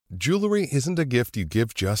Jewelry isn't a gift you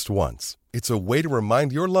give just once. It's a way to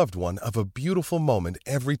remind your loved one of a beautiful moment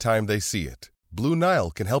every time they see it. Blue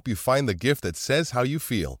Nile can help you find the gift that says how you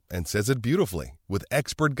feel and says it beautifully, with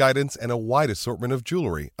expert guidance and a wide assortment of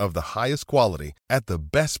jewelry of the highest quality at the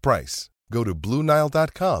best price. Go to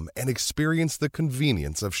BlueNile.com and experience the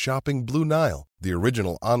convenience of shopping Blue Nile, the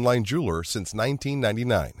original online jeweler since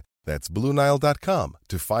 1999. That's BlueNile.com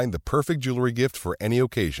to find the perfect jewelry gift for any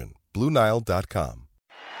occasion. BlueNile.com.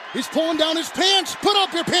 He's pulling down his pants. Put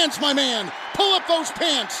up your pants, my man. Pull up those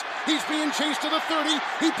pants. He's being chased to the 30.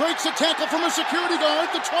 He breaks a tackle from a security guard.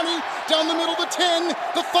 The 20, down the middle, the 10,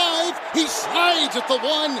 the 5. He slides at the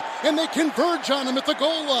 1, and they converge on him at the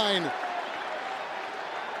goal line.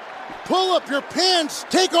 Pull up your pants,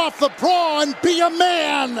 take off the bra, and be a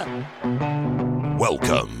man.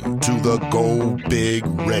 Welcome to the Go Big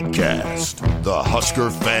Redcast, the Husker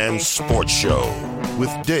fan sports show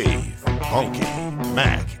with Dave, Honky,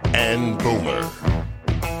 Mac, and Boomer.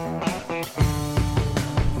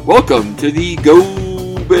 Welcome to the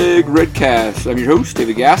Go Big Redcast. I'm your host,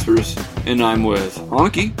 David Gaspers, and I'm with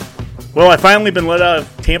Honky. Well, I've finally been let out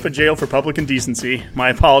of Tampa jail for public indecency. My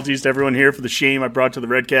apologies to everyone here for the shame I brought to the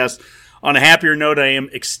Redcast. On a happier note, I am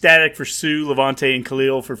ecstatic for Sue, Levante, and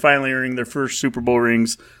Khalil for finally earning their first Super Bowl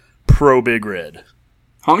rings pro Big Red.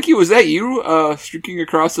 Honky, was that you streaking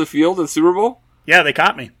across the field at the Super Bowl? Yeah, they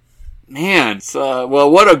caught me. Man,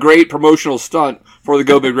 well, what a great promotional stunt for the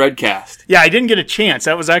Go Big Redcast. Yeah, I didn't get a chance.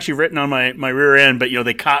 That was actually written on my rear end, but,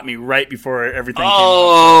 they caught me right before everything came out.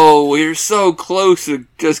 Oh, we're so close to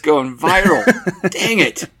just going viral. Dang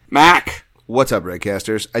it. Mac. What's up,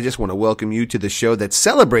 Redcasters? I just want to welcome you to the show that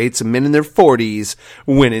celebrates men in their 40s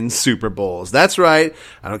winning Super Bowls. That's right.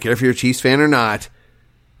 I don't care if you're a Chiefs fan or not.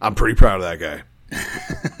 I'm pretty proud of that guy.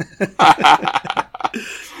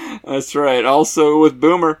 That's right. Also with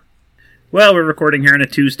Boomer. Well, we're recording here on a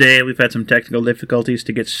Tuesday. We've had some technical difficulties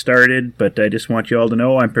to get started, but I just want you all to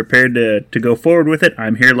know I'm prepared to go forward with it.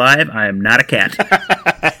 I'm here live. I am not a cat.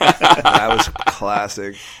 That was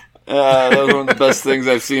classic. That was one of the best things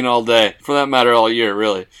I've seen all day. For that matter, all year,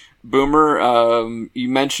 really. Boomer, you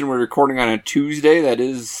mentioned we're recording on a Tuesday. That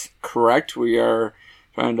is correct. We are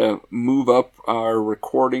trying to move up our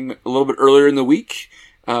recording a little bit earlier in the week.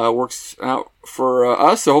 Works out for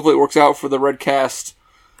us, so hopefully it works out for the Redcast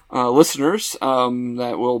listeners.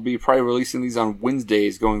 That will be probably releasing these on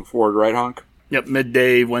Wednesdays going forward, right, Honk? Yep,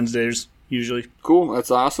 midday Wednesdays, usually. Cool,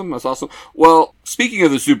 that's awesome. Well, speaking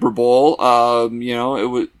of the Super Bowl,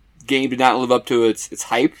 game did not live up to its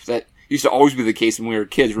hype. That used to always be the case when we were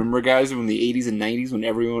kids. Remember, guys, in the 80s and 90s when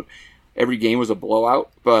every game was a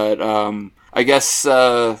blowout? But I guess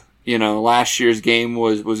last year's game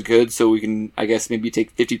was good, so we can, I guess, maybe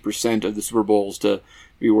take 50% of the Super Bowls to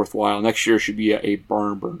be worthwhile. Next year should be a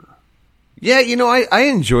barn burner. Yeah, I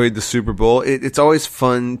enjoyed the Super Bowl. It's always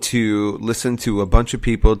fun to listen to a bunch of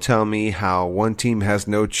people tell me how one team has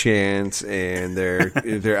no chance and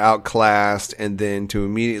they're outclassed, and then to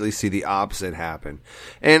immediately see the opposite happen.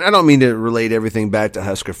 And I don't mean to relate everything back to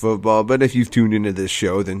Husker football, but if you've tuned into this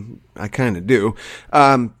show, then I kind of do.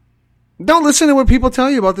 Don't listen to what people tell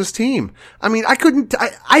you about this team. I mean,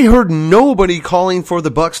 I heard nobody calling for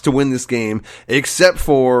the Bucs to win this game except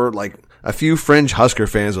for a few fringe Husker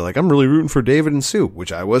fans are like, I'm really rooting for David and Sue,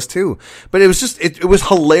 which I was too. But it was just, it was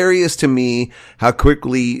hilarious to me how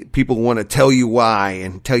quickly people want to tell you why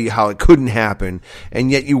and tell you how it couldn't happen.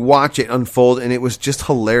 And yet you watch it unfold and it was just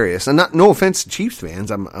hilarious. And no offense to Chiefs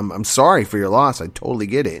fans. I'm sorry for your loss. I totally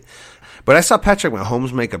get it. But I saw Patrick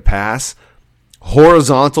Mahomes make a pass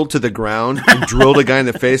horizontal to the ground and drilled a guy in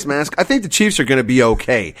the face mask. I think the Chiefs are going to be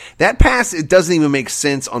okay. That pass, it doesn't even make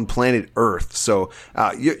sense on planet Earth. So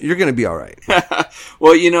you're going to be all right.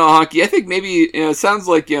 Well, Honky, I think maybe it sounds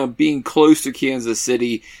like being close to Kansas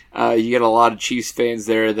City, you get a lot of Chiefs fans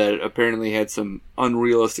there that apparently had some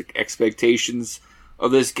unrealistic expectations of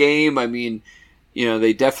this game. I mean,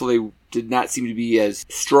 they definitely did not seem to be as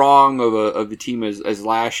strong of the team as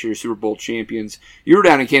last year's Super Bowl champions. You were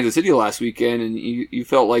down in Kansas City last weekend, and you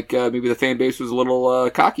felt like maybe the fan base was a little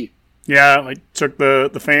cocky. Yeah, I took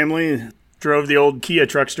the family, drove the old Kia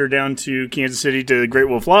truckster down to Kansas City to Great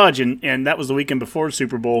Wolf Lodge, and that was the weekend before the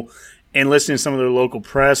Super Bowl. And listening to some of their local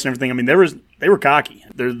press and everything, I mean, they were cocky.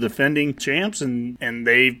 They're the defending champs, and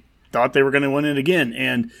they thought they were going to win it again.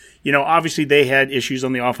 And obviously they had issues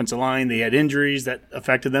on the offensive line. They had injuries that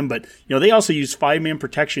affected them, but, they also used 5-man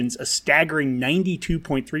protections a staggering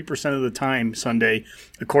 92.3% of the time Sunday,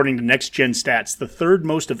 according to Next Gen Stats, the third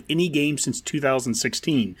most of any game since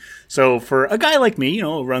 2016. So for a guy like me,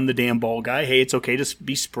 run the damn ball guy, hey, it's okay to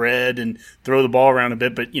be spread and throw the ball around a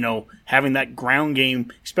bit, but, having that ground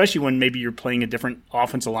game, especially when maybe you're playing a different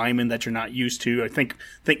offensive lineman that you're not used to. I think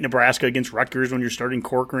Nebraska against Rutgers when you're starting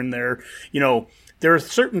Corcoran there, there are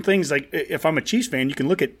certain things, like if I'm a Chiefs fan, you can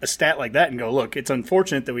look at a stat like that and go, look, it's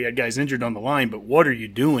unfortunate that we had guys injured on the line, but what are you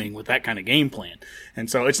doing with that kind of game plan? And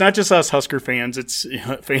so it's not just us Husker fans, it's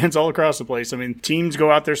fans all across the place. I mean, teams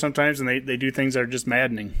go out there sometimes and they do things that are just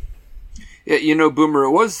maddening. Yeah, Boomer,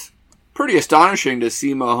 it was pretty astonishing to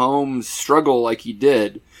see Mahomes struggle like he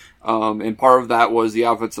did. And part of that was the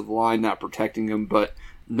offensive line not protecting him, but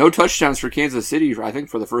no touchdowns for Kansas City, I think,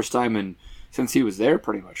 for the first time since he was there,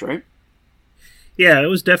 pretty much, right? Yeah, it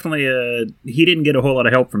was definitely he didn't get a whole lot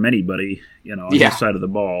of help from anybody, on his side of the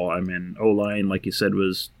ball. I mean, O-line, like you said,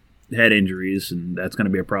 had injuries, and that's going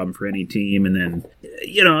to be a problem for any team. And then,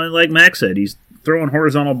 like Max said, he's throwing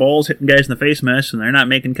horizontal balls, hitting guys in the face mask, and they're not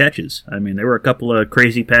making catches. I mean, there were a couple of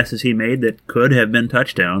crazy passes he made that could have been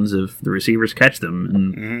touchdowns if the receivers catch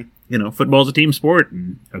them. And, football's a team sport,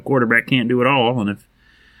 and a quarterback can't do it all. And if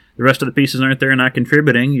the rest of the pieces aren't there and not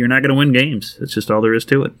contributing, you're not going to win games. That's just all there is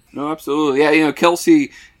to it. No, absolutely. Yeah,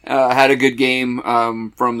 Kelsey had a good game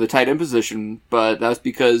from the tight end position, but that's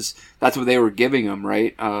because that's what they were giving him,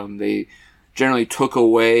 right? They generally took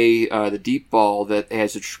away the deep ball that they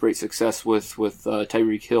had such great success with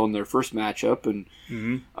Tyreek Hill in their first matchup.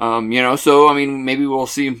 And, so, I mean, maybe we'll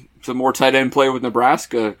see some more tight end play with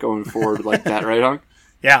Nebraska going forward like that, right, Hunk?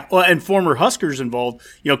 Yeah, well, and former Huskers involved.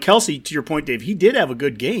 Kelsey, to your point, Dave, he did have a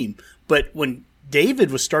good game, but when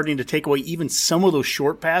David was starting to take away even some of those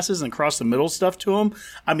short passes and across the middle stuff to him,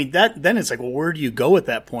 I mean, then it's like, well, where do you go at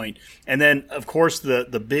that point? And then, of course,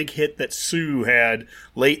 the big hit that Sue had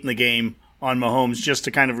late in the game on Mahomes just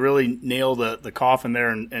to kind of really nail the coffin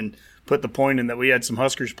there and put the point in that we had some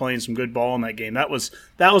Huskers playing some good ball in that game. That was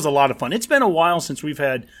a lot of fun. It's been a while since we've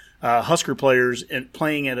had Husker players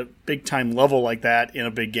playing at a big-time level like that in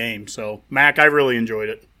a big game. So, Mac, I really enjoyed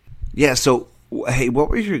it. Yeah, so, hey,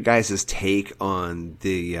 what was your guys' take on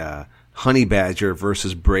the Honey Badger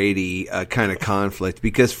versus Brady kind of conflict?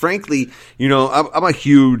 Because, frankly, I'm a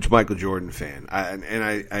huge Michael Jordan fan,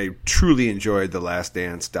 and I truly enjoyed the Last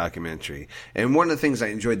Dance documentary. And one of the things I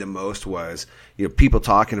enjoyed the most was people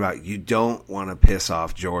talking about you don't want to piss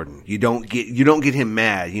off Jordan. You don't get him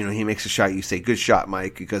mad. He makes a shot, you say, "Good shot,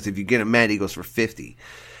 Mike," because if you get him mad, he goes for 50.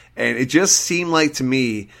 And it just seemed like to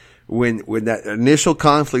me when that initial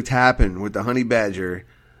conflict happened with the Honey Badger,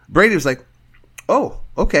 Brady was like, "Oh,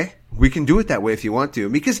 okay. We can do it that way if you want to."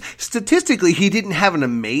 Because statistically, he didn't have an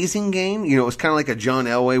amazing game. It was kind of like a John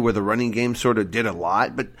Elway where the running game sort of did a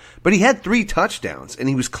lot, but he had 3 touchdowns and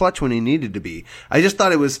he was clutch when he needed to be. I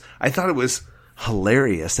thought it was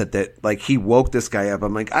hilarious that like he woke this guy up.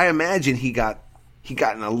 I'm like, I imagine he got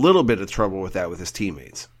in a little bit of trouble with that with his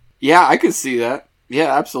teammates. Yeah, I could see that.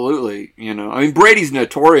 Yeah, absolutely. I mean, Brady's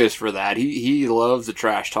notorious for that. He loves the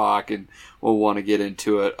trash talk and will want to get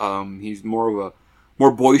into it. He's more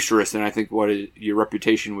boisterous than I think what your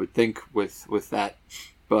reputation would think with that.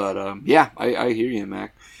 But yeah, I hear you,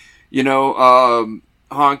 Mac.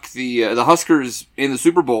 Honk, the Huskers in the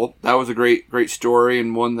Super Bowl, that was a great story,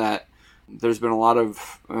 and one that there's been a lot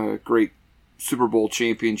of great Super Bowl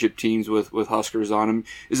championship teams with Huskers on them.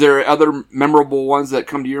 Is there other memorable ones that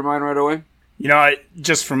come to your mind right away?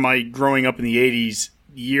 Just from my growing up in the 80s,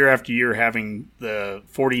 year after year having the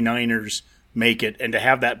 49ers make it and to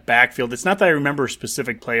have that backfield. It's not that I remember a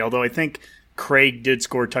specific play, although I think Craig did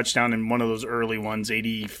score a touchdown in one of those early ones,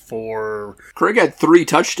 84. Craig had 3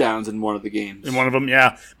 touchdowns in one of the games. In one of them,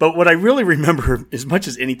 yeah. But what I really remember, as much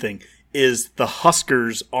as anything, is the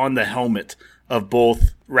Huskers on the helmet of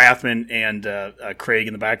both Rathman and Craig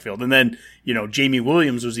in the backfield. And then, Jamie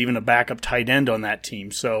Williams was even a backup tight end on that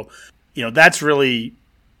team. So, that's really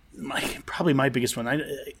probably my biggest one.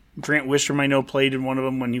 Grant Wistrom, I know, played in one of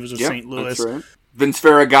them when he was with St. Louis. That's right. Vince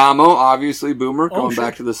Ferragamo, obviously, Boomer, going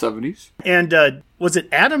back to the 70s. And was it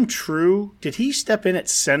Adam True? Did he step in at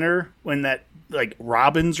center when that,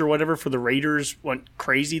 Robbins or whatever for the Raiders went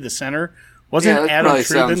crazy, the center? Wasn't Adam True?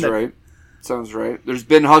 Sounds right. Sounds right. There's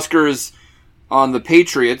been Huskers on the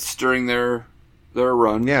Patriots during their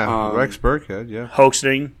run. Yeah, Rex Burkhead, yeah.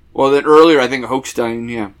 Hochstein. Well, then earlier, I think Hochstein,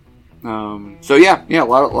 yeah. So, a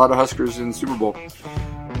lot of Huskers in the Super Bowl.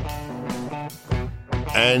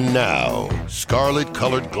 And now,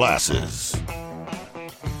 Scarlet-Colored Glasses.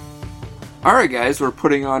 All right, guys, we're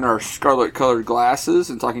putting on our scarlet-colored glasses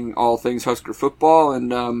and talking all things Husker football. And,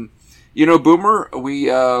 Boomer, we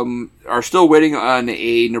are still waiting on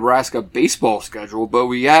a Nebraska baseball schedule, but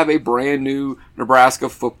we have a brand new Nebraska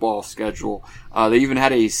football schedule. They even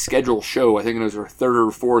had a schedule show. I think it was their third or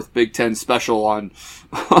fourth Big Ten special on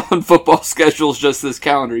football schedules just this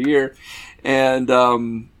calendar year. And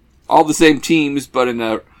all the same teams, but in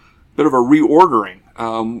a bit of a reordering.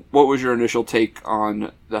 What was your initial take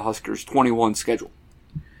on the Huskers' 21 schedule?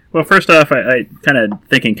 Well, first off, I kind of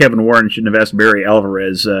thinking Kevin Warren shouldn't have asked Barry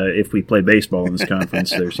Alvarez if we play baseball in this conference.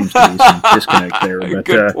 There seems to be some disconnect there. But,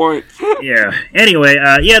 good point. Yeah. Anyway,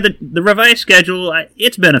 the revised schedule,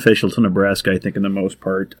 it's beneficial to Nebraska, I think, in the most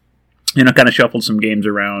part. Kind of shuffled some games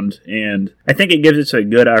around, and I think it gives us a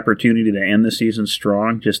good opportunity to end the season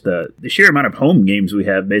strong. Just the sheer amount of home games we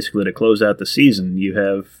have, basically, to close out the season. You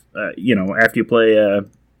have, after you play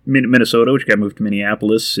Minnesota, which got moved to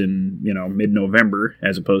Minneapolis in, mid-November,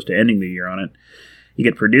 as opposed to ending the year on it. You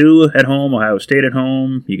get Purdue at home, Ohio State at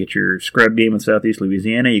home. You get your scrub game with Southeast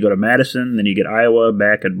Louisiana. You go to Madison, then you get Iowa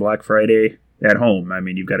back at Black Friday at home. I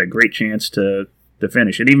mean, you've got a great chance to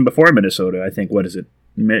finish it. Even before Minnesota, I think, what is it?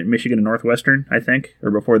 Michigan and Northwestern, I think,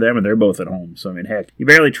 or before them, and they're both at home. So, I mean, heck, you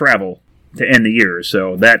barely travel to end the year,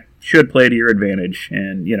 so that should play to your advantage.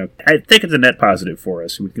 And, I think it's a net positive for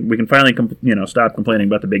us. We can finally, stop complaining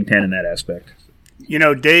about the Big Ten in that aspect.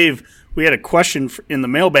 Dave, we had a question in the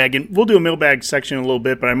mailbag, and we'll do a mailbag section in a little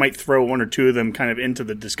bit, but I might throw one or two of them kind of into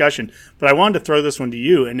the discussion. But I wanted to throw this one to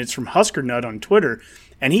you, and it's from Husker Nut on Twitter.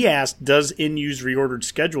 And he asked, does NU's reordered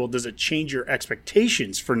schedule, does it change your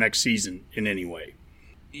expectations for next season in any way?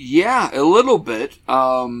 Yeah, a little bit.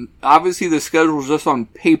 Obviously, the schedule is just on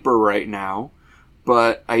paper right now,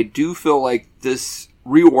 but I do feel like this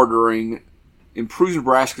reordering improves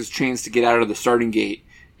Nebraska's chance to get out of the starting gate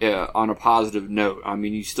on a positive note. I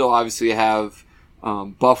mean, you still obviously have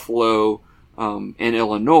Buffalo and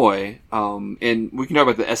Illinois, and we can talk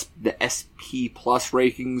about the SP Plus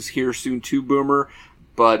rankings here soon too, Boomer,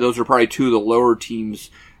 but those are probably two of the lower teams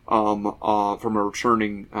from a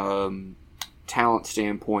returning talent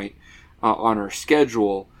standpoint on our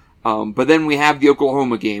schedule. But then we have the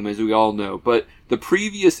Oklahoma game, as we all know. But the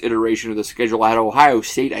previous iteration of the schedule had Ohio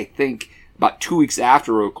State, I think, about 2 weeks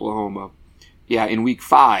after Oklahoma. Yeah, in week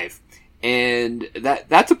 5. And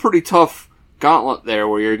that's a pretty tough gauntlet there,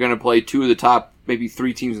 where you're going to play two of the top, maybe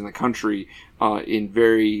 3 teams in the country in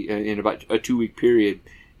about a 2-week period.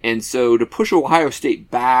 And so to push Ohio State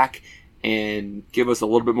back and give us a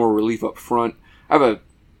little bit more relief up front, I have a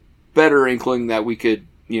better inkling that we could,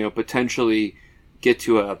 potentially get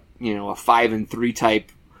to a 5-3 type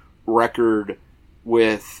record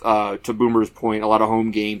with, to Boomer's point, a lot of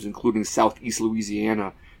home games, including Southeast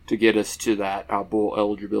Louisiana, to get us to that bowl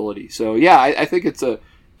eligibility. So yeah, I think it's a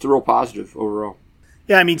real positive overall.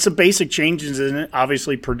 Yeah, I mean, some basic changes in it.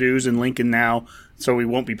 Obviously, Purdue's in Lincoln now, so we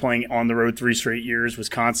won't be playing on the road 3 straight years.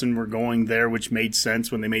 Wisconsin, we're going there, which made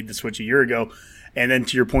sense when they made the switch a year ago. And then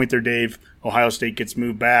to your point there, Dave, Ohio State gets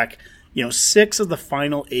moved back. 6 of the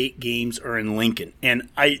final 8 games are in Lincoln. And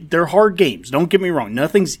they're hard games. Don't get me wrong.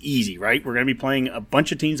 Nothing's easy, right? We're going to be playing a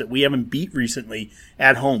bunch of teams that we haven't beat recently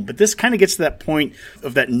at home. But this kind of gets to that point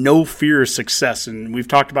of that no fear of success. And we've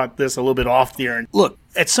talked about this a little bit off the air. And look,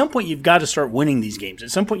 at some point you've got to start winning these games.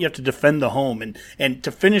 At some point you have to defend the home. And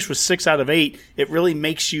to finish with 6 out of 8, it really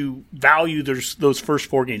makes you value those first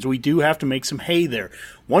 4 games. We do have to make some hay there.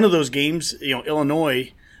 One of those games,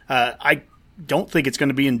 Illinois, I don't think it's going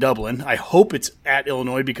to be in Dublin. I hope it's at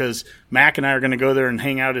Illinois, because Mac and I are going to go there and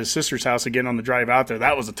hang out at his sister's house again on the drive out there.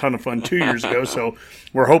 That was a ton of fun 2 years ago, so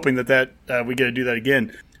we're hoping that we get to do that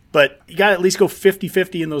again. But you got to at least go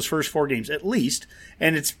 50-50 in those first 4 games, at least.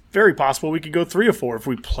 And it's very possible we could go 3 or 4 if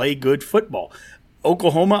we play good football.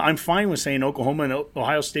 Oklahoma, I'm fine with saying Oklahoma and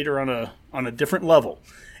Ohio State are on a different level.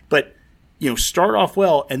 But, start off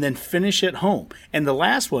well and then finish at home. And the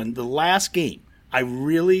last game, I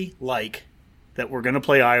really like that we're going to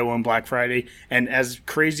play Iowa on Black Friday. And as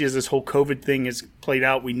crazy as this whole COVID thing has played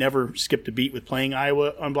out, we never skipped a beat with playing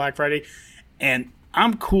Iowa on Black Friday. And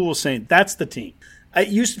I'm cool saying that's the team. It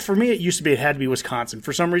used to be it had to be Wisconsin.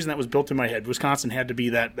 For some reason, that was built in my head. Wisconsin had to be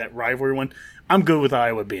that rivalry one. I'm good with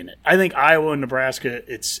Iowa being it. I think Iowa and Nebraska,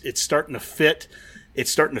 it's starting to fit. It's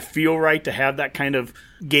starting to feel right to have that kind of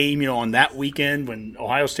game, on that weekend when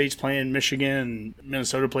Ohio State's playing Michigan and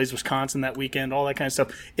Minnesota plays Wisconsin that weekend, all that kind of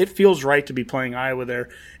stuff. It feels right to be playing Iowa there.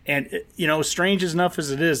 And, strange enough as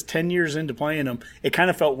it is, 10 years into playing them, it kind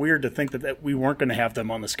of felt weird to think that we weren't going to have them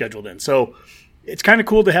on the schedule then. So it's kind of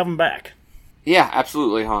cool to have them back. Yeah,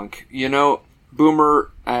 absolutely, Hunk.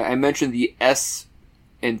 Boomer, I mentioned the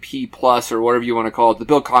and P plus or whatever you want to call it, the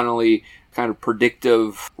Bill Connolly kind of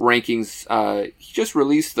predictive rankings. He just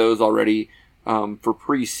released those already for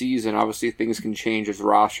preseason. Obviously, things can change as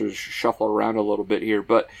rosters shuffle around a little bit here.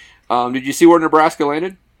 But did you see where Nebraska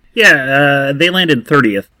landed? Yeah, they landed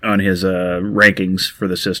 30th on his rankings for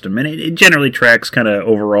the system, and it generally tracks kind of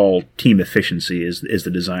overall team efficiency is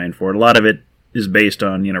the design for it. A lot of it is based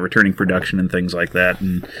on, returning production and things like that.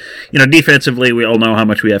 And, defensively, we all know how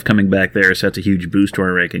much we have coming back there, so that's a huge boost to our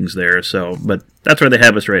rankings there. So, but that's where they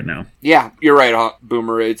have us right now. Yeah, you're right,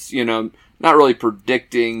 Boomer. It's, not really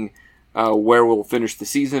predicting where we'll finish the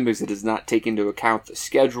season because it does not take into account the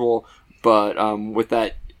schedule. But with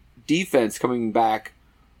that defense coming back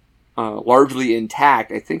largely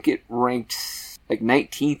intact, I think it ranked like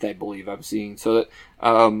 19th, I believe I'm seeing. So that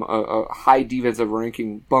a high defensive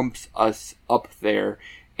ranking bumps us up there.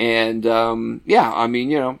 And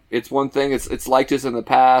it's one thing. It's liked us in the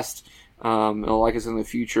past. It'll like us in the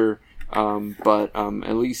future. But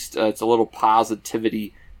at least it's a little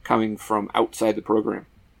positivity coming from outside the program.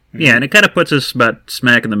 Yeah, and it kind of puts us about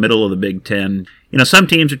smack in the middle of the Big Ten. Some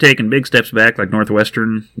teams are taking big steps back, like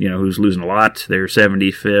Northwestern, who's losing a lot. They're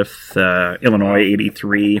 75th, Illinois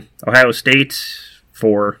 83, Ohio State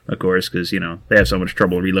 4, of course, because, they have so much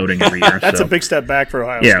trouble reloading every year. That's a big step back for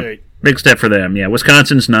Ohio State. Big step for them, yeah.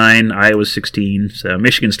 Wisconsin's 9, Iowa's 16, so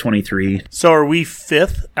Michigan's 23. So are we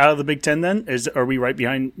 5th out of the Big Ten then? Are we right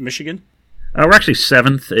behind Michigan? We're actually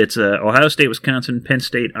 7th. It's Ohio State, Wisconsin, Penn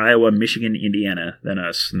State, Iowa, Michigan, Indiana, then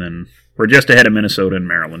us. And then we're just ahead of Minnesota and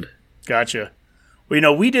Maryland. Gotcha.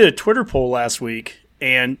 Well, we did a Twitter poll last week,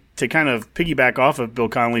 and to kind of piggyback off of Bill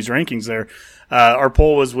Connolly's rankings there, our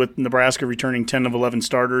poll was with Nebraska returning 10 of 11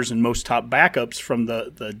 starters and most top backups from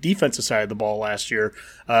the defensive side of the ball last year.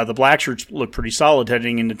 The Blackshirts look pretty solid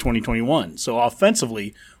heading into 2021. So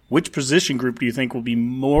offensively, which position group do you think will be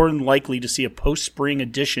more than likely to see a post-spring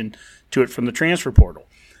addition to it from the transfer portal?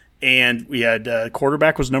 And we had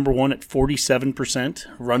quarterback was number 1 at 47%,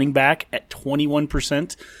 running back at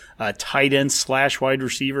 21%, tight end / wide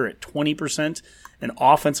receiver at 20%, and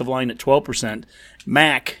offensive line at 12%.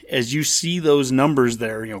 Mac, as you see those numbers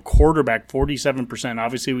there, quarterback 47%.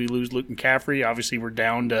 Obviously, we lose Luke McCaffrey. Obviously, we're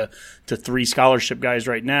down to 3 scholarship guys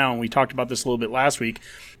right now, and we talked about this a little bit last week.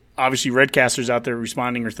 Obviously, Redcasters out there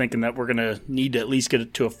responding or thinking that we're going to need to at least get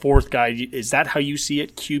it to a 4th guy. Is that how you see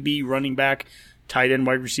it? QB, running back, tight end,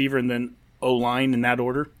 wide receiver, and then O-line in that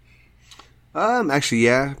order? Actually,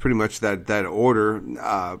 yeah, pretty much that order.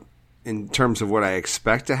 In terms of what I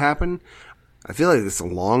expect to happen, I feel like it's a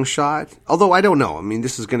long shot. Although I don't know. I mean,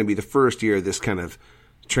 this is going to be the first year of this kind of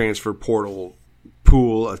transfer portal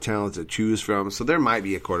pool of talent to choose from. So there might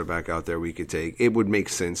be a quarterback out there we could take. It would make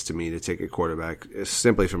sense to me to take a quarterback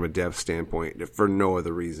simply from a depth standpoint for no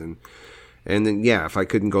other reason. And then, yeah, if I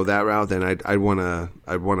couldn't go that route, then I'd want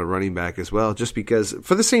a running back as well, just because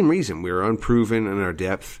for the same reason we're unproven in our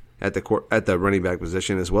depth at the running back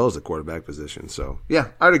position as well as the quarterback position. So, yeah,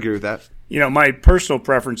 I'd agree with that. My personal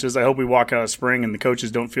preference is I hope we walk out of spring and the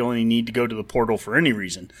coaches don't feel any need to go to the portal for any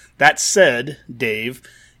reason. That said, Dave,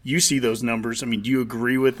 you see those numbers. I mean, do you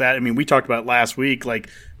agree with that? I mean, we talked about last week, like,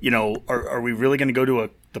 are we really going to go to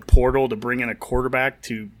the portal to bring in a quarterback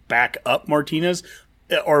to back up Martinez?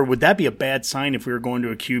 Or would that be a bad sign if we were going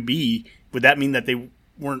to a QB? Would that mean that they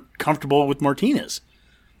weren't comfortable with Martinez?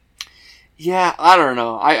 Yeah, I don't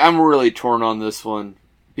know. I'm really torn on this one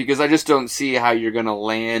because I just don't see how you're going to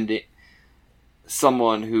land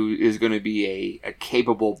someone who is going to be a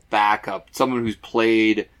capable backup, someone who's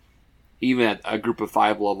played even at a group of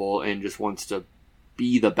 5 level and just wants to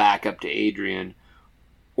be the backup to Adrian,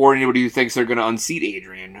 or anybody who thinks they're going to unseat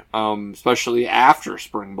Adrian, especially after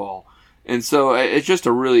spring ball. And so it's just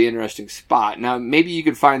a really interesting spot. Now, maybe you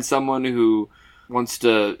could find someone who wants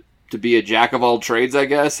to be a jack of all trades, I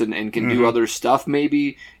guess, and can do other stuff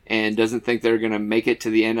maybe, and doesn't think they're going to make it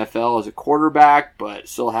to the NFL as a quarterback, but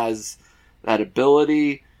still has that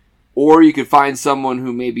ability. Or you could find someone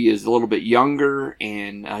who maybe is a little bit younger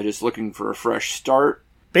and just looking for a fresh start.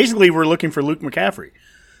 Basically, we're looking for Luke McCaffrey.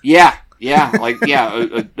 Yeah,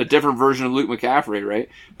 a different version of Luke McCaffrey, right?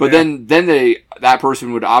 But then that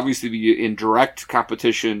person would obviously be in direct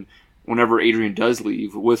competition whenever Adrian does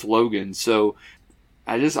leave with Logan. So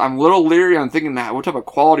I'm a little leery on thinking that what type of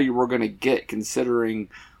quality we're going to get considering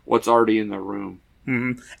what's already in the room.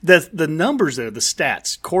 Mm-hmm. The numbers there, the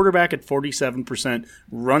stats, quarterback at 47%,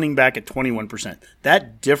 running back at 21%.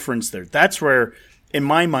 That difference there, that's where, in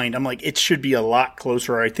my mind, I'm like, it should be a lot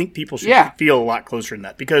closer. I think people should feel a lot closer than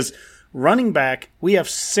that because running back, we have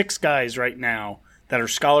 6 guys right now that are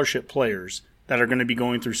scholarship players that are going to be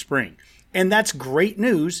going through spring. And that's great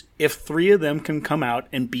news if 3 of them can come out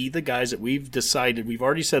and be the guys that we've decided. We've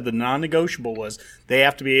already said the non-negotiable was they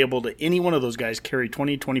have to be able to, any one of those guys, carry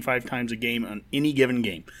 20, 25 times a game on any given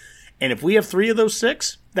game. And if we have 3 of those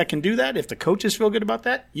 6 that can do that, if the coaches feel good about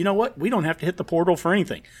that, you know what? We don't have to hit the portal for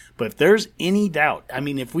anything. But if there's any doubt, I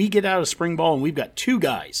mean, if we get out of spring ball and we've got 2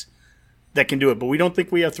 guys that can do it, but we don't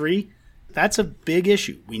think we have 3, that's a big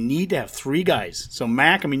issue. We need to have 3 guys. So,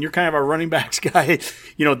 Mac, I mean, you're kind of our running backs guy.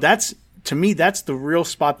 You know, that's, to me, that's the real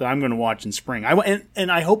spot that I'm going to watch in spring.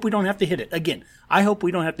 And I hope we don't have to hit it. Again, I hope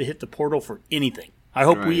we don't have to hit the portal for anything. I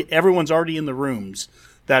hope everyone's already in the rooms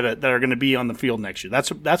that are going to be on the field next year.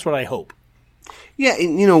 That's what I hope. Yeah,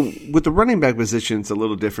 and, you know, with the running back position, it's a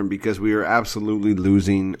little different because we are absolutely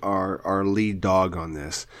losing our lead dog on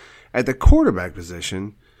this. At the quarterback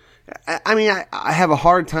position, I mean, I have a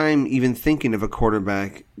hard time even thinking of a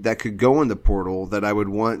quarterback that could go in the portal that I would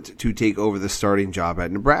want to take over the starting job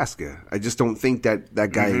at Nebraska. I just don't think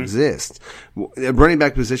that guy exists. The running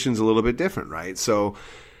back position is a little bit different, right? So,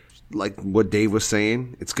 like what Dave was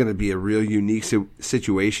saying, it's going to be a real unique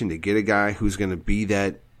situation to get a guy who's going to be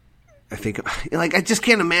that. I think, like, I just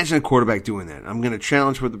can't imagine a quarterback doing that. I'm going to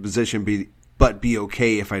challenge for the position, but be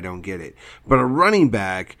okay if I don't get it. But a running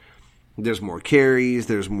back, there's more carries,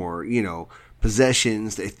 there's more, you know,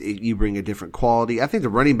 possessions. You bring a different quality. I think the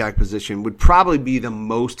running back position would probably be the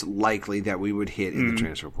most likely that we would hit in the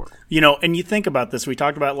transfer portal. You know, and you think about this, we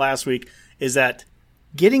talked about last week, is that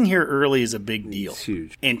getting here early is a big deal. It's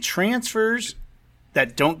huge. And transfers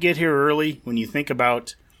that don't get here early, when you think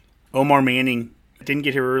about Omar Manning, didn't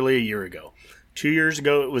get here early a year ago. 2 years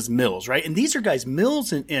ago, it was Mills, right? And these are guys,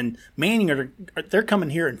 Mills and Manning, they're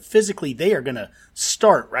coming here and physically they are going to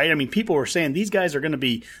start, right? I mean, people were saying these guys are going to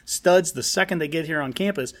be studs the second they get here on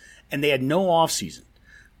campus, and they had no offseason.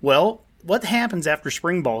 Well, what happens after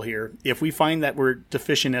spring ball here if we find that we're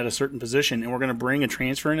deficient at a certain position and we're going to bring a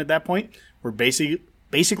transfer in at that point? We're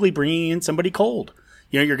basically bringing in somebody cold.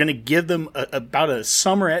 You know, you're going to give them about a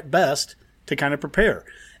summer at best to kind of prepare.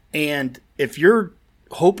 And if you're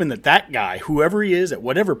hoping that guy, whoever he is, at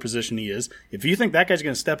whatever position he is, if you think that guy's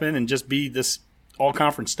going to step in and just be this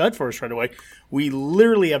all-conference stud for us right away, we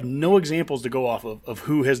literally have no examples to go off of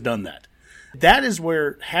who has done that. That is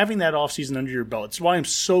where having that offseason under your belt, it's why I'm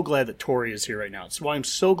so glad that Torrey is here right now. It's why I'm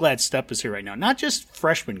so glad Stepp is here right now. Not just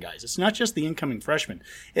freshmen guys. It's not just the incoming freshmen.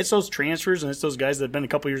 It's those transfers and it's those guys that have been a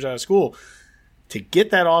couple years out of school. To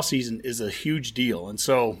get that offseason is a huge deal. And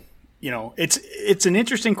so, you know, it's an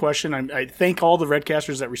interesting question. I thank all the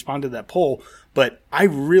Redcasters that responded to that poll, but I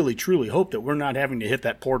really, truly hope that we're not having to hit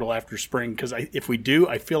that portal after spring because if we do,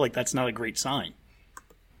 I feel like that's not a great sign.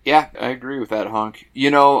 Yeah, I agree with that, Honk. You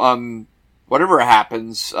know, whatever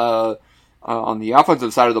happens, on the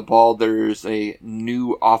offensive side of the ball, there's a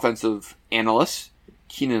new offensive analyst,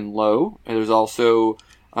 Keenan Lowe, and there's also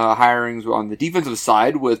hirings on the defensive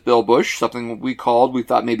side with Bill Bush, something we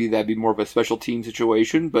thought maybe that'd be more of a special team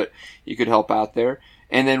situation, but you could help out there.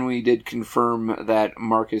 And then we did confirm that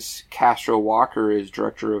Marcus Castro-Walker is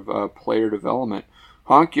director of player development.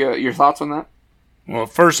 Honk, your thoughts on that? Well,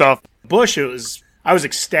 first off, Bush, I was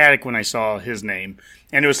ecstatic when I saw his name.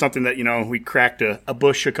 And it was something that, you know, we cracked a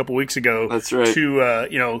Bush a couple weeks ago. That's right. To,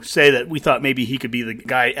 you know, say that we thought maybe he could be the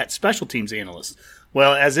guy at special teams analyst.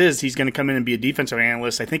 Well, as is, he's going to come in and be a defensive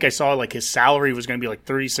analyst. I think I saw like his salary was going to be like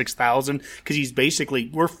 $36,000 because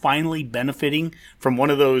he's we're finally benefiting from one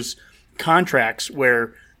of those contracts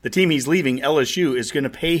where the team he's leaving, LSU, is going to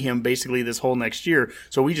pay him basically this whole next year.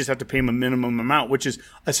 So we just have to pay him a minimum amount, which is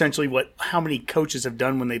essentially how many coaches have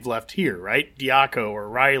done when they've left here, right? Diaco or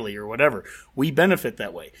Riley or whatever. We benefit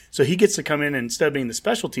that way. So he gets to come in and instead of being the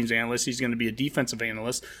special teams analyst, he's going to be a defensive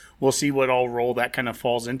analyst. We'll see what all role that kind of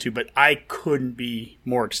falls into. But I couldn't be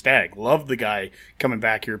more ecstatic. Love the guy coming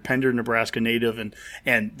back here, Pender, Nebraska native,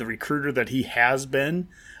 and the recruiter that he has been,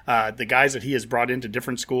 the guys that he has brought into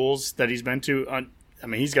different schools that he's been to. I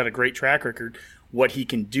mean, he's got a great track record. What he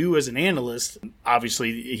can do as an analyst,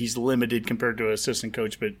 obviously he's limited compared to an assistant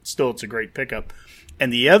coach, but still it's a great pickup.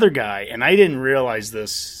 And the other guy, and I didn't realize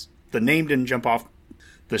this, the name didn't jump off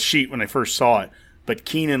the sheet when I first saw it, but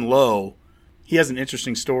Keenan Lowe, he has an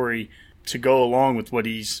interesting story to go along with what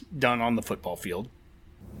he's done on the football field.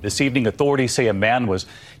 This evening, authorities say a man was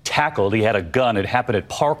tackled. He had a gun. It happened at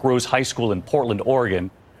Park Rose High School in Portland, Oregon.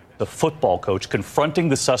 The football coach confronting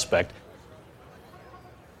the suspect.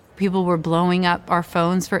 People were blowing up our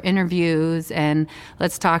phones for interviews and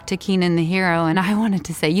let's talk to Keenan the hero. And I wanted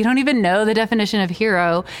to say, you don't even know the definition of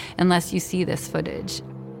hero unless you see this footage.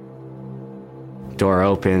 Door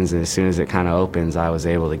opens, and as soon as it kind of opens, I was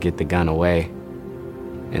able to get the gun away.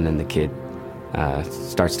 And then the kid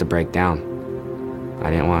starts to break down. I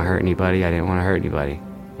didn't want to hurt anybody. I didn't want to hurt anybody.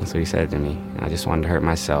 That's what he said to me. I just wanted to hurt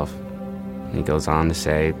myself. And he goes on to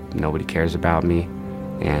say, nobody cares about me.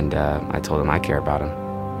 And I told him I care about him.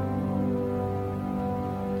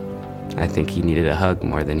 I think he needed a hug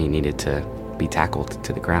more than he needed to be tackled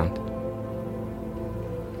to the ground.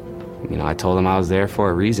 You know, I told him I was there for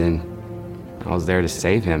a reason. I was there to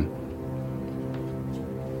save him.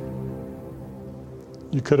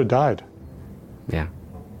 You could have died. Yeah.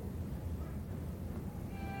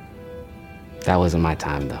 That wasn't my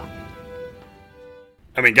time, though.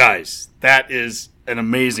 I mean, guys, that is an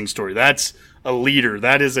amazing story. That's a leader.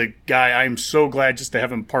 That is a guy I'm so glad just to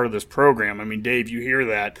have him part of this program. I mean, Dave, you hear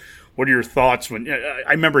that. What are your thoughts when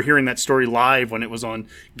I remember hearing that story live when it was on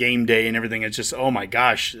game day and everything? It's just, oh my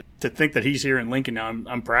gosh, to think that he's here in Lincoln now,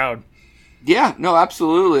 I'm proud. Yeah, no,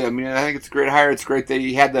 absolutely. I mean, I think it's a great hire. It's great that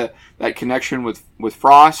he had that connection with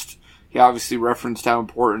Frost. He obviously referenced how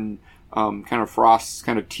important kind of Frost's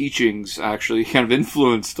kind of teachings actually kind of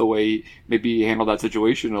influenced the way maybe he handled that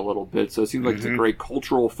situation a little bit. So it seems like it's a great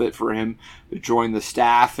cultural fit for him to join the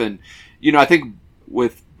staff. And, you know, I think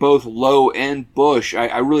with both Lowe and Bush,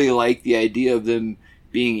 I really like the idea of them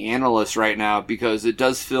being analysts right now, because it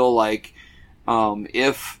does feel like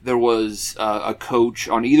if there was a coach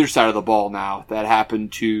on either side of the ball now that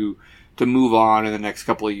happened to move on in the next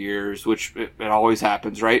couple of years, which it always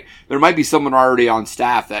happens, right? There might be someone already on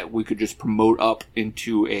staff that we could just promote up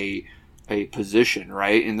into a position,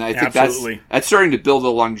 right? And I think that's starting to build a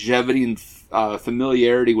longevity and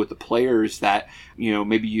familiarity with the players that, you know,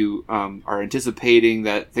 maybe you are anticipating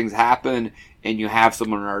that things happen and you have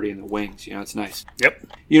someone already in the wings. You know, it's nice. Yep.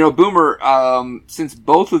 You know, Boomer, since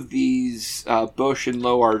both of these, Bush and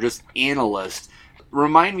Lowe, are just analysts,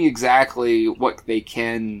 remind me exactly what they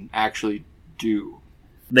can actually do.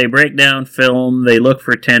 They break down film, they look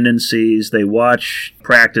for tendencies, they watch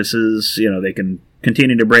practices, you know, they can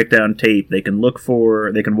continue to break down tape, they can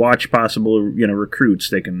watch possible, you know, recruits,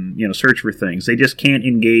 they can, you know, search for things. They just can't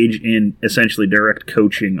engage in essentially direct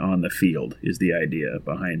coaching on the field is the idea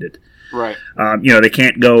behind it. Right. You know, they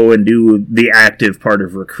can't go and do the active part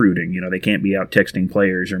of recruiting. You know, they can't be out texting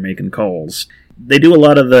players or making calls. They do a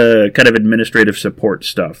lot of the kind of administrative support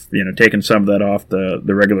stuff, you know, taking some of that off the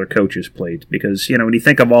regular coach's plate. Because, you know, when you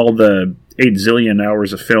think of all the 8 zillion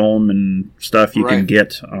hours of film and stuff you can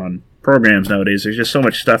get on programs nowadays, there's just so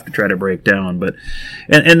much stuff to try to break down. But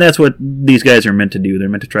and that's what these guys are meant to do. They're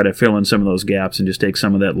meant to try to fill in some of those gaps and just take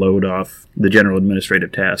some of that load off the general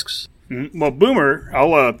administrative tasks. Well, Boomer,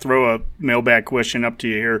 I'll throw a mailbag question up to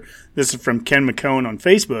you here. This is from Ken McCone on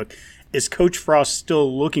Facebook. Is Coach Frost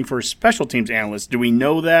still looking for a special teams analyst? Do we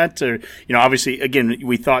know that? Or, you know, obviously, again,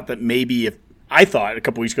 we thought that maybe I thought a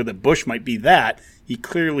couple weeks ago that Bush might be that. He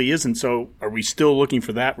clearly isn't. So are we still looking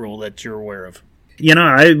for that role that you're aware of? You know,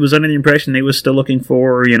 I was under the impression they was still looking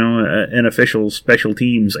for, you know, an official special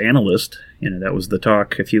teams analyst. You know, that was the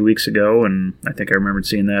talk a few weeks ago, and I think I remembered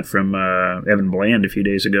seeing that from Evan Bland a few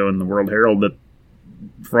days ago in the World Herald, that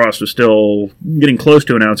Frost was still getting close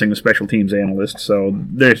to announcing a special teams analyst, so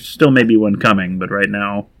there still may be one coming, but right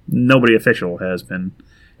now nobody official has been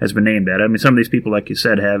named at it. I mean, some of these people, like you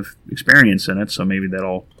said, have experience in it, so maybe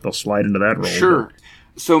they'll slide into that role. Sure.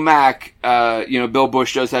 But. So, Mac, you know, Bill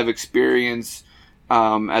Bush does have experience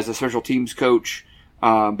as a special teams coach,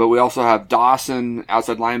 but we also have Dawson,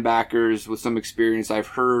 outside linebackers, with some experience. I've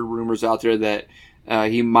heard rumors out there that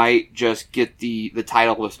he might just get the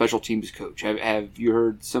title of special teams coach. Have you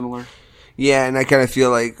heard similar? Yeah, and I kind of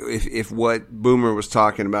feel like if what Boomer was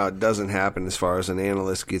talking about doesn't happen as far as an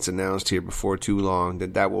analyst gets announced here before too long,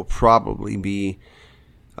 that will probably be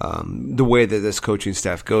the way that this coaching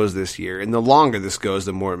staff goes this year. And the longer this goes,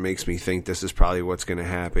 the more it makes me think this is probably what's going to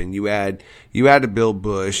happen. You add a Bill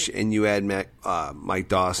Bush and you add Mike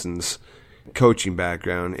Dawson's coaching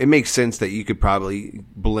background. It makes sense that you could probably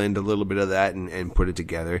blend a little bit of that and put it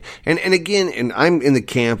together. And again, and I'm in the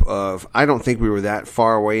camp of, I don't think we were that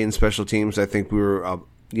far away in special teams. I think we were a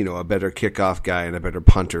better kickoff guy and a better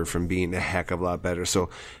punter from being a heck of a lot better. So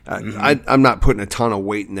I'm not putting a ton of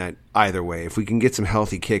weight in that either way. If we can get some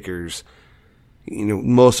healthy kickers, you know,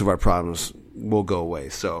 most of our problems will go away.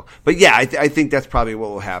 So, but yeah, I think that's probably what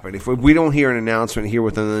will happen. If we don't hear an announcement here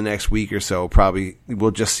within the next week or so, probably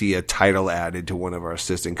we'll just see a title added to one of our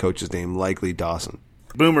assistant coaches named likely Dawson.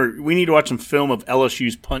 Boomer, we need to watch some film of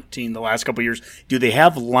LSU's punt team the last couple of years. Do they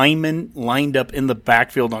have linemen lined up in the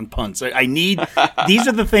backfield on punts? I need – these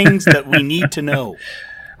are the things that we need to know.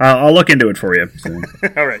 I'll look into it for you. So.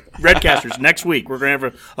 All right. Redcasters, next week we're going to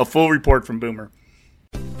have a full report from Boomer.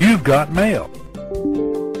 You've got mail.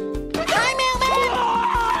 Hi, mailman!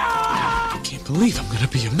 I can't believe I'm going to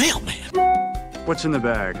be a mailman. What's in the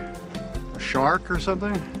bag? shark or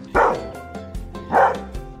something?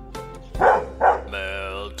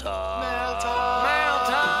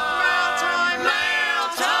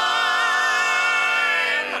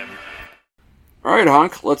 All right,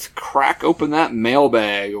 Honk, let's crack open that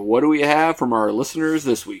mailbag. What do we have from our listeners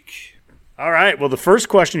this week? All right, well, the first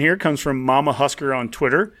question here comes from Mama Husker on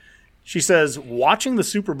Twitter. She says, watching the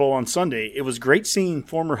Super Bowl on Sunday, it was great seeing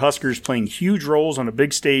former Huskers playing huge roles on a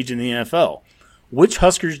big stage in the NFL. Which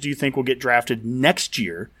Huskers do you think will get drafted next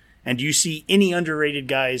year? And do you see any underrated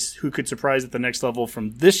guys who could surprise at the next level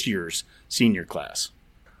from this year's senior class?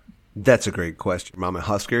 That's a great question, Mama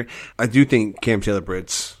Husker. I do think Cam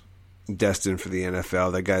Taylor-Britt's destined for the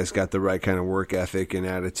NFL. That guy's got the right kind of work ethic and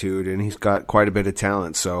attitude, and he's got quite a bit of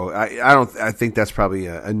talent. So I think that's probably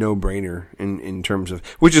a no-brainer in terms of,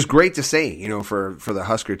 which is great to say, you know, for the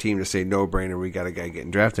Husker team to say no-brainer. We got a guy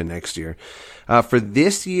getting drafted next year. For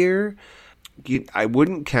this year, I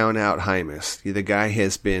wouldn't count out Hymas. The guy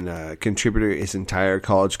has been a contributor his entire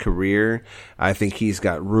college career. I think he's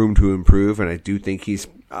got room to improve, and I do think he's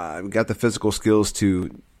got the physical skills to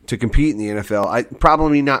compete in the NFL.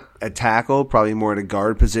 Probably not a tackle, probably more at a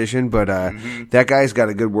guard position, but that guy's got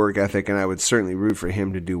a good work ethic, and I would certainly root for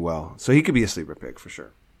him to do well. So he could be a sleeper pick for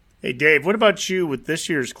sure. Hey, Dave, what about you with this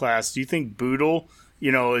year's class? Do you think Boodle,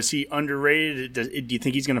 you know, is he underrated? Do you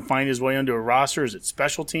think he's going to find his way onto a roster? Is it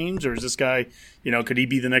special teams, or is this guy, you know, could he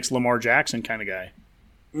be the next Lamar Jackson kind of guy?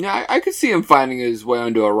 Yeah, I could see him finding his way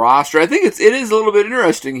onto a roster. I think it is a little bit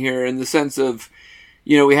interesting here in the sense of,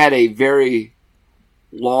 you know, we had a very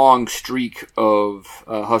long streak of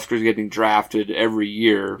Huskers getting drafted every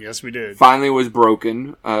year. Yes, we did. Finally was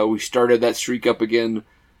broken. We started that streak up again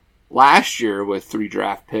last year with 3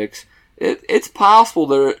 draft picks. It's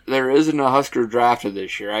possible there isn't a Husker drafted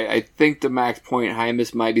this year. I think to Mac's point,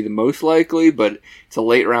 Hymas might be the most likely, but it's a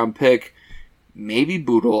late round pick. Maybe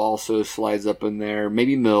Boodle also slides up in there.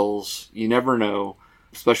 Maybe Mills. You never know,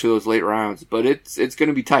 especially those late rounds. But it's going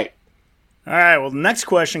to be tight. All right, well, the next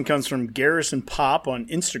question comes from Garrison Pop on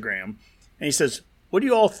Instagram, and he says, what do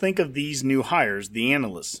you all think of these new hires, the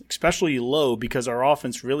analysts, especially Lowe, because our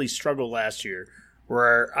offense really struggled last year,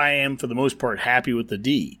 where I am, for the most part, happy with the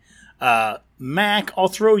D. Mac, I'll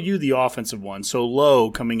throw you the offensive one. So Lowe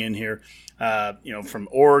coming in here, you know, from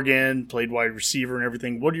Oregon, played wide receiver and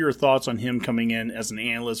everything. What are your thoughts on him coming in as an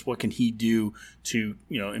analyst? What can he do to,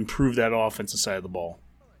 you know, improve that offensive side of the ball?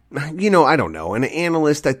 You know, I don't know. An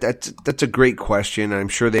analyst, that's a great question. I'm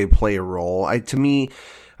sure they play a role. To me,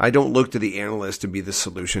 I don't look to the analyst to be the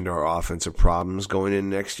solution to our offensive problems going in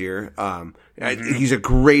next year. He's a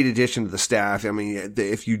great addition to the staff. I mean,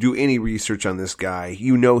 if you do any research on this guy,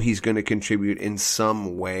 you know he's going to contribute in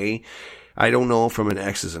some way. I don't know from an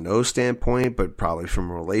X's and O's standpoint, but probably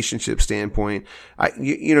from a relationship standpoint.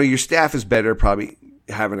 You know, your staff is better probably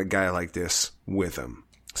having a guy like this with them.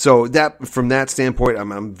 So that, from that standpoint,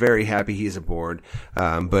 I'm very happy he's aboard.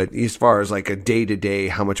 But as far as like a day to day,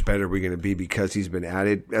 how much better we're going to be because he's been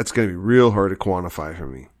added, that's going to be real hard to quantify for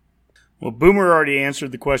me. Well, Boomer already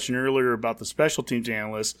answered the question earlier about the special teams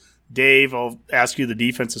analyst. Dave, I'll ask you the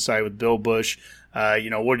defensive side with Bill Bush. You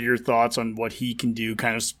know, what are your thoughts on what he can do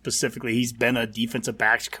kind of specifically? He's been a defensive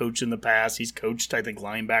backs coach in the past. He's coached, I think,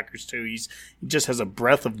 linebackers too. He just has a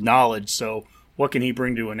breadth of knowledge. So what can he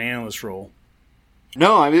bring to an analyst role?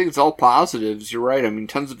 No, I think it's all positives. You're right. I mean,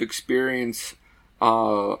 tons of experience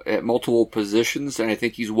at multiple positions, and I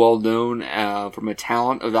think he's well known from a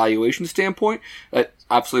talent evaluation standpoint. That's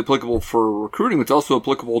absolutely applicable for recruiting, but it's also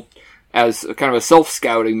applicable as a kind of a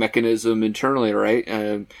self-scouting mechanism internally, right?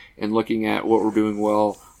 And looking at what we're doing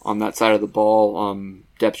well on that side of the ball,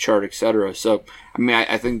 depth chart, etc. So, I mean,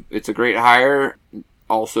 I think it's a great hire.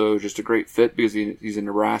 Also, just a great fit because he's a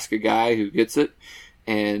Nebraska guy who gets it.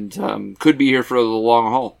 And could be here for the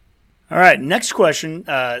long haul. All right, next question.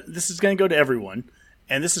 This is going to go to everyone.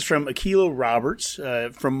 And this is from Akilo Roberts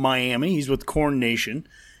from Miami. He's with Corn Nation.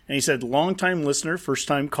 And he said, long-time listener,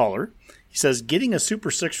 first-time caller. He says, getting a Super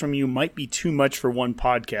 6 from you might be too much for one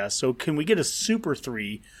podcast. So can we get a Super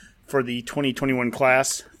 3 for the 2021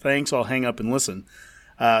 class? Thanks. I'll hang up and listen.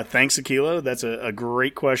 Thanks, Akilo. That's a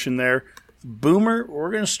great question there. Boomer,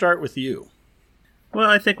 we're going to start with you. Well,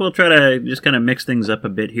 I think we'll try to just kind of mix things up a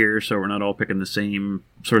bit here so we're not all picking the same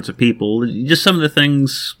sorts of people. Just some of the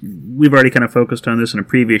things, we've already kind of focused on this in a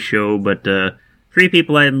previous show, but 3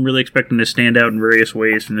 people I'm really expecting to stand out in various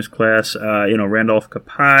ways from this class. Randolph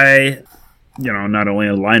Kapai, not only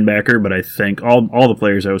a linebacker, but I think all the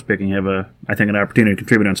players I was picking have an opportunity to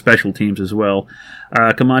contribute on special teams as well.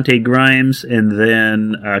 Camonte Grimes, and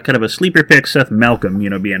then kind of a sleeper pick, Seth Malcolm,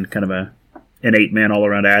 being kind of an 8-man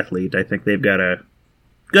all-around athlete. I think they've got a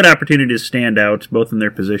good opportunity to stand out, both in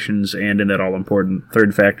their positions and in that all-important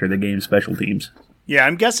third factor of the game, special teams. Yeah,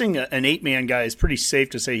 I'm guessing an 8-man guy is pretty safe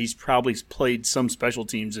to say he's probably played some special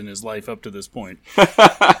teams in his life up to this point.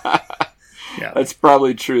 Yeah, that's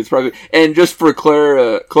probably true. It's probably, and just for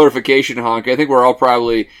clarification, Honk, I think we're all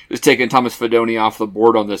probably just taking Thomas Fidone off the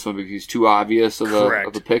board on this one because he's too obvious of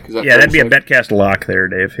the pick. Is that that'd be a Betcast lock there,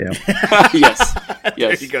 Dave. Yeah. Yes.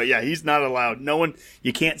 There you go. Yeah, he's not allowed. No one.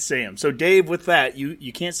 You can't say him. So, Dave, with that,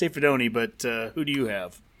 you can't say Fidone, but who do you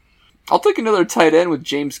have? I'll take another tight end with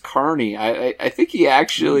James Carney. I think he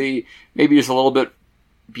actually maybe just a little bit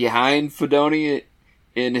behind Fidone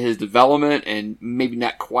in his development and maybe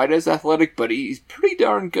not quite as athletic, but he's pretty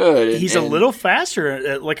darn good. He's a little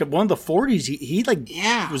faster. Like at one of the 40s, he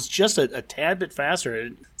was just a tad bit faster.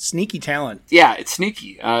 Sneaky talent. Yeah, it's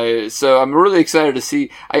sneaky. So I'm really excited to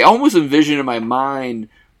see. I almost envision in my mind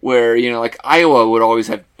where, like Iowa would always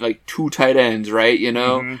have like 2 tight ends, right?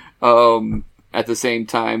 At the same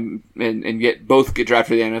time and get drafted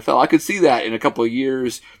to the NFL. I could see that in a couple of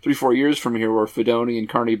years, 3-4 years from here, where Fidone and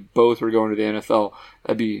Carney both are going to the NFL.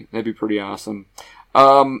 That'd be pretty awesome.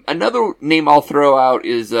 Another name I'll throw out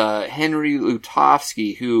is Henry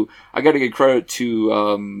Lutovsky, who I got to give credit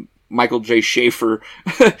to Michael J. Schaefer.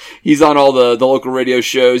 He's on all the local radio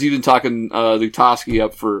shows. He's been talking Lutovsky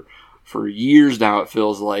up for years now, it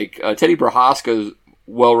feels like. Teddy Prohaska is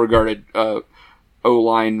well-regarded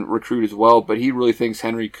O-line recruit as well, but he really thinks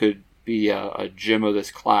Henry could be a gem of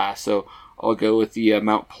this class. So I'll go with the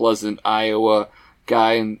Mount Pleasant, Iowa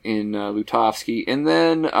guy in Lutovsky. And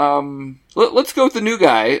then let's go with the new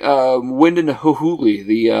guy, Wyndon Hohuli,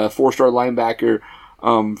 the 4-star linebacker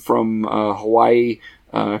from Hawaii.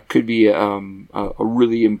 Could be a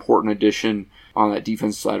really important addition on that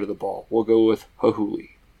defense side of the ball. We'll go with Hohuli.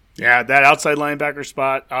 Yeah, that outside linebacker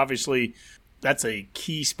spot, obviously, that's a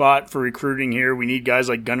key spot for recruiting here. We need guys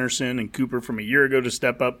like Gunnarsson and Cooper from a year ago to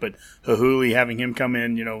step up, but Hohuli, having him come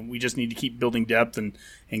in, we just need to keep building depth and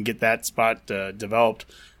get that spot developed.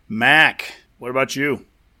 Mac, what about you?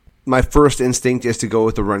 My first instinct is to go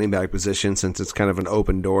with the running back position since it's kind of an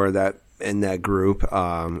open door in that group,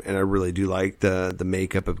 and I really do like the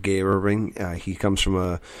makeup of Gabe Irving. He comes from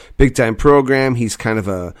a big-time program. He's kind of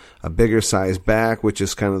a bigger size back, which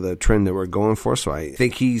is kind of the trend that we're going for, so I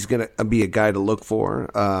think he's going to be a guy to look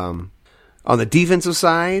for. On the defensive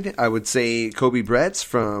side, I would say Kobe Bretz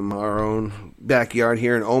from our own backyard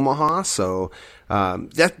here in Omaha, so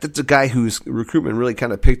that's a guy whose recruitment really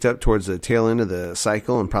kind of picked up towards the tail end of the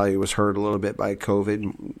cycle and probably was hurt a little bit by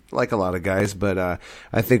COVID, like a lot of guys, but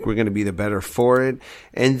I think we're going to be the better for it.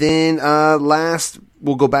 And then last,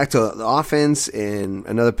 we'll go back to the offense and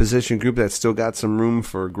another position group that's still got some room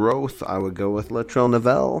for growth. I would go with Latrell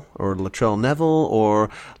Neville or Latrell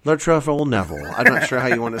Neville. I'm not sure how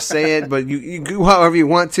you want to say it, but you go however you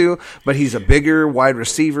want to. But he's a bigger wide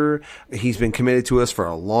receiver. He's been committed to us for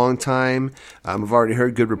a long time. I've already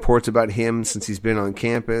heard good reports about him since he's been on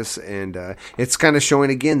campus, and it's kind of showing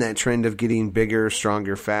again that trend of getting bigger,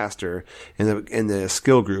 stronger, faster in the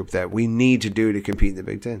skill group that we need to do to compete in the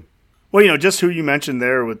Big Ten. Well, just who you mentioned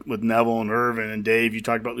there with Neville and Irvin and Dave. You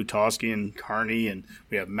talked about Lutovsky and Carney, and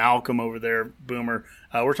we have Malcolm over there, Boomer.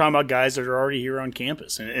 We're talking about guys that are already here on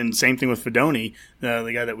campus. And same thing with Fidone,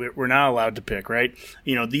 the guy that we're not allowed to pick, right?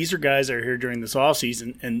 These are guys that are here during this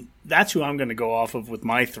offseason, and that's who I'm going to go off of with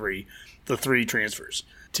my the three transfers.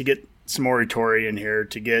 To get Samori Torrey in here,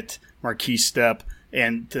 to get Marquise Stepp,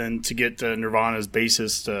 and then to get Nirvana's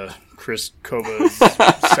bassist, Chris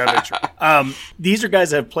Kovacevic. These are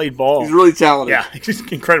guys that have played ball. He's really talented. Yeah, he's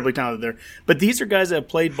incredibly talented there. But these are guys that have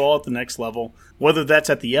played ball at the next level, whether that's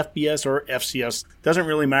at the FBS or FCS. Doesn't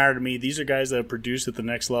really matter to me. These are guys that have produced at the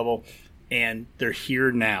next level, and they're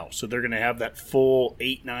here now. So they're going to have that full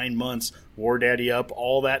 8-9 months, War Daddy up,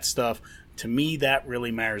 all that stuff. To me, that really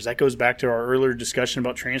matters. That goes back to our earlier discussion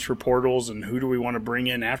about transfer portals and who do we want to bring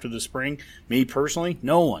in after the spring. Me personally,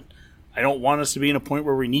 no one. I don't want us to be in a point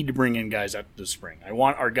where we need to bring in guys after the spring. I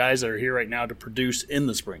want our guys that are here right now to produce in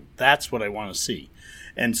the spring. That's what I want to see.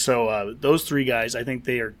 And so those three guys, I think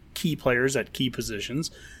they are key players at key positions,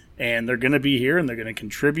 and they're going to be here and they're going to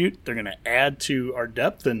contribute. They're going to add to our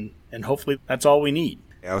depth, and hopefully that's all we need.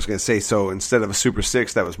 I was going to say, so instead of a Super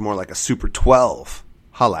 6, that was more like a Super 12.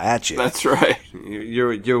 Holla at you. That's right.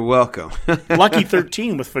 You're welcome. Lucky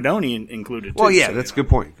 13 with Fidone included, too. Well, yeah, that's a good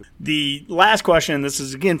point. The last question, this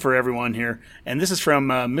is again for everyone here, and this is from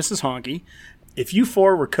Mrs. Honky. If you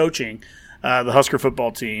four were coaching the Husker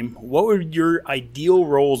football team, what would your ideal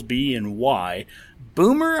roles be and why?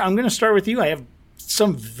 Boomer, I'm going to start with you. I have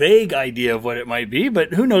some vague idea of what it might be,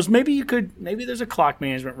 but who knows? Maybe there's a clock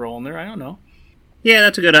management role in there. I don't know. Yeah,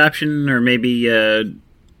 that's a good option. Or maybe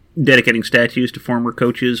dedicating statues to former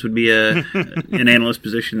coaches would be an analyst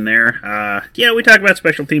position there. We talk about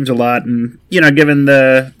special teams a lot, and given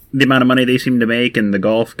the amount of money they seem to make, and the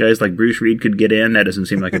golf guys like Bruce Reed could get in, that doesn't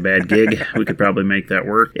seem like a bad gig. We could probably make that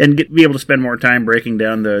work, and be able to spend more time breaking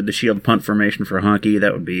down the shield punt formation for Honky.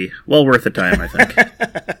 That would be well worth the time, I think.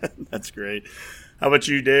 That's great. How about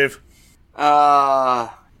you, Dave?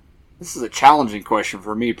 This is a challenging question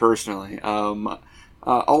for me personally.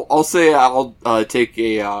 I'll say I'll take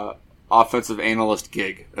a offensive analyst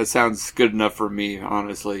gig. That sounds good enough for me,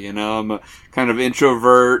 honestly. I'm a kind of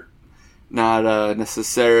introvert, not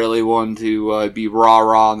necessarily one to be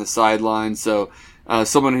rah-rah on the sideline. So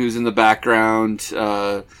someone who's in the background,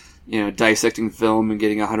 dissecting film and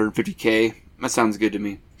getting $150K, that sounds good to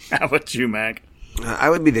me. How about you, Mac? I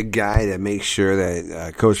would be the guy that makes sure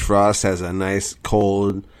that Coach Frost has a nice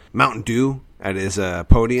cold Mountain Dew at his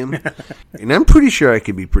podium. And I'm pretty sure I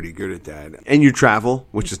could be pretty good at that. And you travel,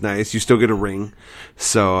 which is nice. You still get a ring.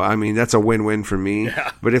 So, I mean, that's a win-win for me.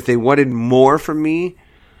 Yeah. But if they wanted more from me,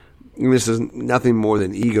 this is nothing more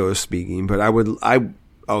than ego speaking, but I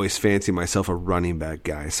always fancy myself a running back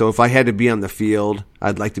guy. So if I had to be on the field,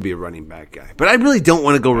 I'd like to be a running back guy. But I really don't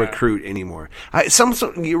want to go recruit anymore.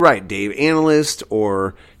 You're right, Dave. Analyst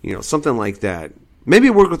or, something like that. Maybe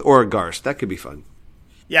work with Ora Garst. That could be fun.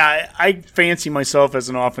 Yeah, I fancy myself as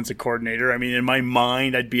an offensive coordinator. I mean, in my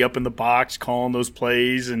mind, I'd be up in the box calling those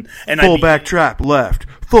plays. And fullback trap left,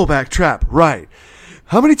 fullback trap right.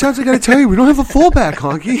 How many times I got to tell you we don't have a fullback,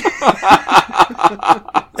 Honky?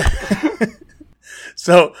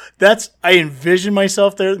 So I envision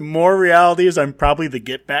myself there. More reality is I'm probably the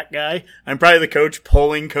get back guy. I'm probably the coach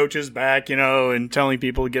pulling coaches back, and telling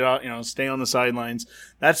people to get out, stay on the sidelines.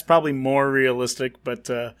 That's probably more realistic. But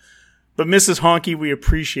Mrs. Honky, we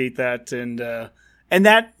appreciate that. And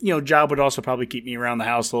that, job would also probably keep me around the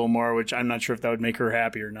house a little more, which I'm not sure if that would make her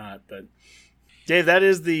happy or not. But Dave, that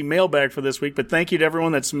is the mailbag for this week, but thank you to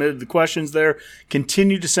everyone that submitted the questions there.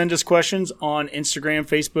 Continue to send us questions on Instagram,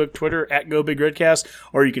 Facebook, Twitter, at GoBigRedcast,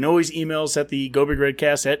 or you can always email us at the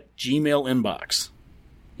GoBigRedcast@gmail inbox.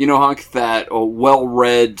 Honk, that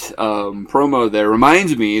well-read promo there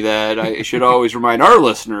reminds me that I should always remind our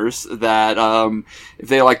listeners that if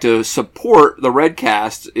they like to support the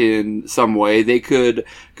Redcast in some way, they could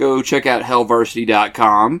go check out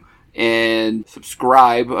hellvarsity.com and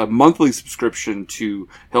subscribe, a monthly subscription to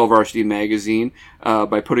Hell Varsity Magazine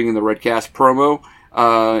by putting in the Redcast promo.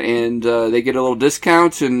 And they get a little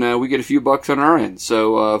discount, and we get a few bucks on our end.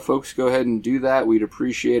 So, folks, go ahead and do that. We'd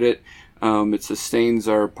appreciate it. It sustains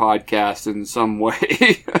our podcast in some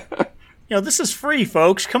way. This is free,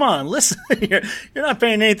 folks. Come on, listen. You're not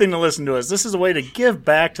paying anything to listen to us. This is a way to give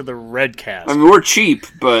back to the Redcast. I mean, we're cheap,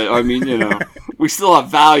 but, we still have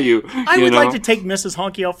value. I would like to take Mrs.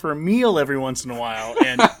 Honky out for a meal every once in a while,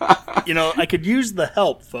 and, I could use the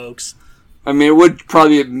help, folks. I mean, it would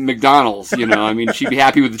probably be at McDonald's, she'd be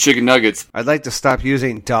happy with the chicken nuggets. I'd like to stop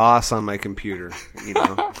using DOS on my computer,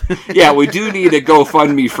 Yeah, we do need a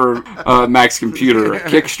GoFundMe for Mac's computer, a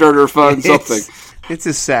Kickstarter fund, something. It's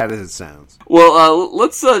as sad as it sounds. Well,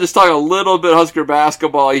 let's just talk a little bit Husker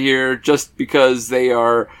basketball here, just because they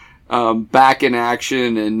are back in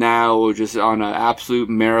action and now just on an absolute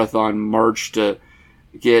marathon march to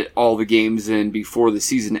get all the games in before the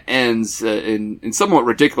season ends in somewhat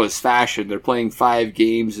ridiculous fashion. They're playing 5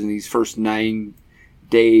 games in these first 9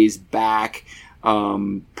 days back,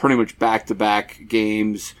 pretty much back-to-back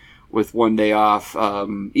games with 1 day off.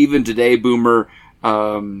 Even today, Boomer,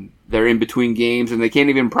 they're in between games and they can't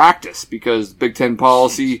even practice because Big Ten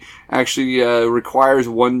policy actually requires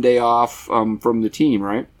 1 day off from the team,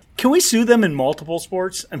 right? Can we sue them in multiple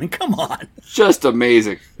sports? I mean, come on. Just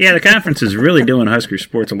amazing. Yeah, the conference is really doing Husker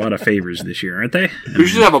sports a lot of favors this year, aren't they? We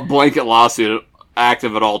should have a blanket lawsuit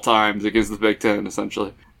active at all times against the Big Ten,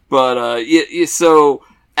 essentially. But, so,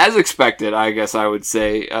 as expected, I guess I would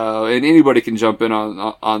say, and anybody can jump in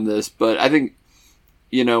on this, but I think,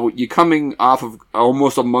 you're coming off of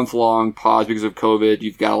almost a month-long pause because of COVID.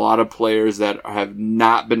 You've got a lot of players that have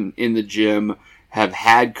not been in the gym, have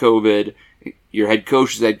had COVID. Your head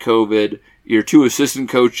coach has had COVID. Your 2 assistant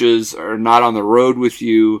coaches are not on the road with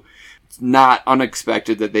you. It's not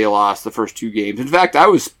unexpected that they lost the first 2 games. In fact, I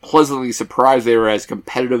was pleasantly surprised they were as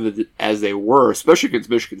competitive as they were, especially against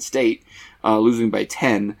Michigan State, losing by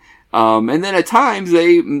 10. And then at times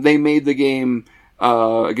they made the game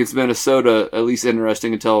against Minnesota at least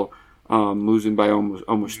interesting until losing by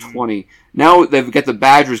almost 20. Now they've got the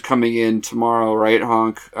Badgers coming in tomorrow, right,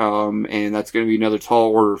 Honk? And that's going to be another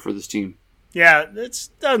tall order for this team. Yeah, it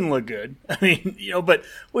doesn't look good. I mean, but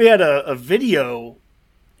we had a video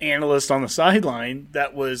analyst on the sideline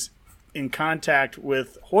that was in contact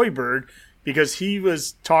with Hoiberg because he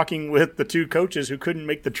was talking with the two coaches who couldn't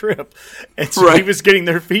make the trip. And so he was getting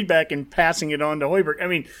their feedback and passing it on to Hoiberg. I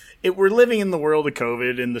mean, we're living in the world of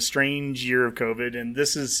COVID and the strange year of COVID. And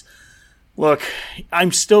this is, look,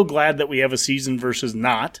 I'm still glad that we have a season versus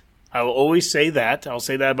not. I will always say that. I'll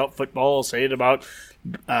say that about football. I'll say it about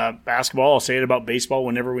basketball. I'll say it about baseball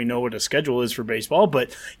whenever we know what a schedule is for baseball.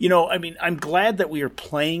 But, I mean, I'm glad that we are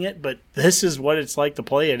playing it, but this is what it's like to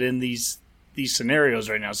play it in these scenarios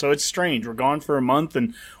right now. So it's strange. We're gone for a month,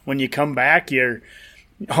 and when you come back, you're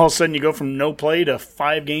all of a sudden you go from no play to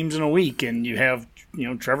 5 games in a week, and you have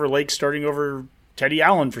Trevor Lake starting over Teddy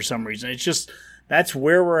Allen for some reason. It's just that's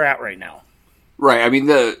where we're at right now. Right. I mean,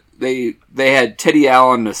 they had Teddy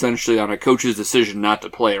Allen essentially on a coach's decision not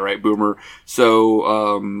to play, right, Boomer?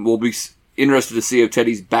 So we'll be interested to see if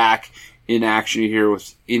Teddy's back in action here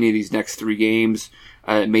with any of these next 3 games.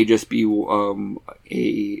 It may just be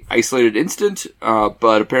a isolated incident,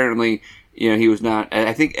 but apparently, he was not.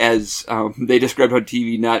 I think, as they described on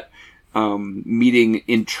TV, not meeting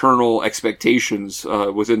internal expectations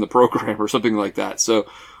within the program or something like that. So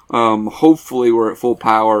hopefully, we're at full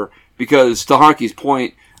power because, to Honky's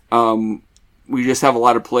point, we just have a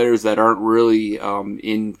lot of players that aren't really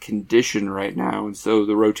in condition right now, and so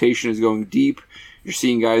the rotation is going deep. You're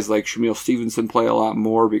seeing guys like Shamil Stevenson play a lot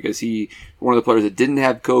more because he's one of the players that didn't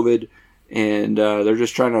have COVID, and they're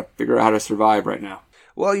just trying to figure out how to survive right now.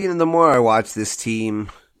 Well, the more I watch this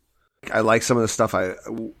team, I like some of the stuff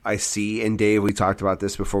I see. And Dave, we talked about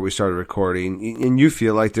this before we started recording, and you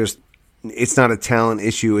feel like it's not a talent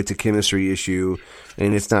issue, it's a chemistry issue,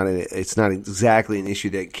 and it's not exactly an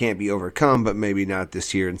issue that can't be overcome, but maybe not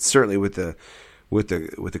this year, and certainly with the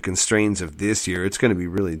constraints of this year, it's going to be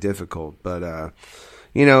really difficult. But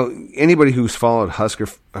anybody who's followed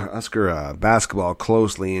Husker basketball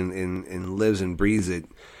closely and lives and breathes it,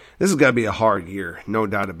 this has got to be a hard year, no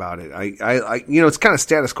doubt about it. I it's kind of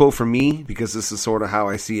status quo for me because this is sort of how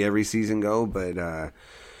I see every season go. But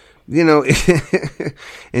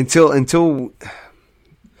until.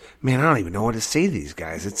 Man, I don't even know what to say to these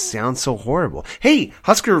guys. It sounds so horrible. Hey,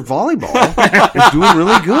 Husker volleyball is doing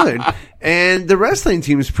really good, and the wrestling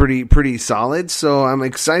team is pretty solid. So I'm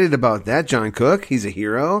excited about that. John Cook, he's a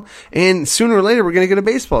hero, and sooner or later we're going to get a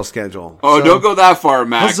baseball schedule. Oh, so, don't go that far,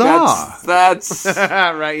 Mac. Huzzah. That's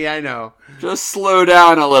right. Yeah, I know. Just slow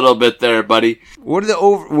down a little bit there, buddy. What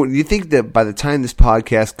do you think that by the time this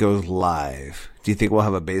podcast goes live, do you think we'll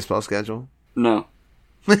have a baseball schedule? No.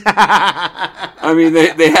 I mean,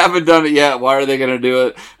 they haven't done it yet. Why are they going to do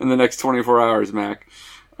it in the next 24 hours, Mac?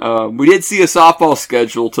 We did see a softball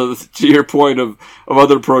schedule, to your point of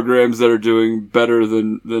other programs that are doing better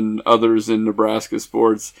than others in Nebraska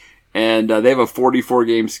sports. And they have a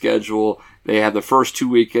 44-game schedule. They have the first 2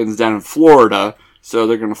 weekends down in Florida, so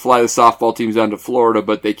they're going to fly the softball teams down to Florida,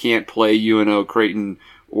 but they can't play UNO, Creighton,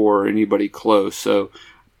 or anybody close. So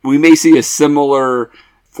we may see a similar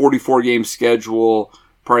 44-game schedule,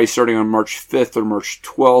 probably starting on March 5th or March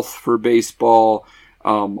 12th for baseball.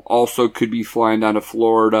 Also could be flying down to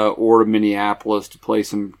Florida or to Minneapolis to play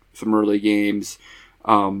some early games,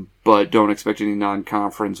 but don't expect any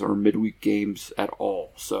non-conference or midweek games at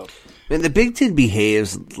all. So, man, the Big Ten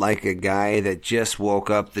behaves like a guy that just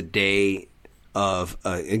woke up the day of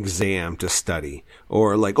an exam to study,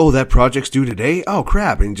 or like, oh, that project's due today, oh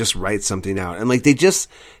crap, and just write something out. And like, they just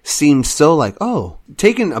seem so like, oh,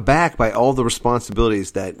 taken aback by all the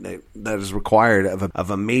responsibilities that is required of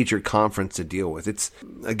a major conference to deal with. It's,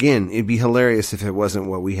 again, it'd be hilarious if it wasn't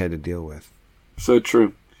what we had to deal with. So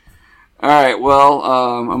true. All right, well,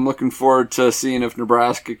 I'm looking forward to seeing if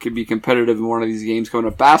Nebraska can be competitive in one of these games coming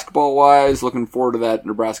up basketball-wise. Looking forward to that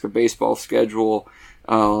Nebraska baseball schedule.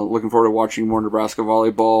 Looking forward to watching more Nebraska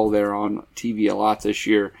volleyball. They're on TV a lot this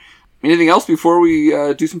year. Anything else before we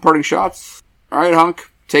do some parting shots? All right,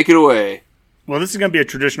 Hunk, take it away. Well, this is going to be a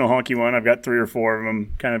traditional Honky one. I've got 3 or 4 of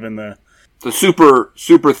them kind of in the super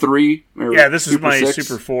 3. Yeah, this is my 6?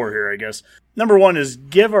 super 4 here, I guess. Number 1 is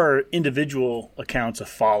give our individual accounts a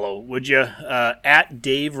follow, would you? At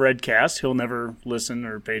Dave Redcast. He'll never listen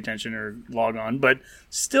or pay attention or log on, but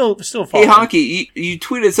still follow. Hey, Honky, you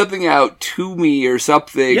tweeted something out to me or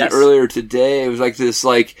something earlier today. It was like this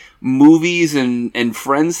movies and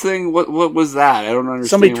friends thing. What was that? I don't understand.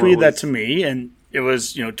 Somebody tweeted that to me, and it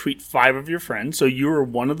was, tweet 5 of your friends. So you were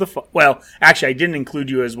one of the 5. Well, actually, I didn't include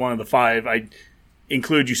you as one of the 5. I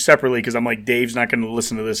include you separately because I'm like, Dave's not going to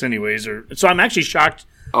listen to this anyways. So I'm actually shocked.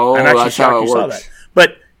 Oh, I'm actually that's shocked how it you works. saw that.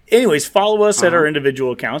 But Anyways, follow us at our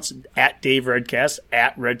individual accounts, at Dave Redcast,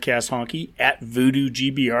 at Redcast Honky, at Voodoo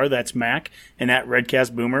GBR, that's Mac, and at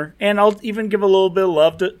Redcast Boomer. And I'll even give a little bit of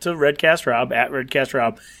love to Redcast Rob, at Redcast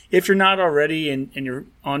Rob. If you're not already and you're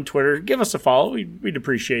on Twitter, give us a follow. We'd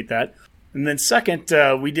appreciate that. And then second,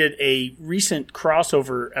 we did a recent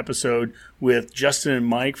crossover episode with Justin and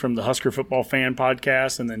Mike from the Husker Football Fan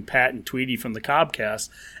Podcast, and then Pat and Tweety from the Cobcast.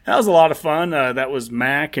 That was a lot of fun. That was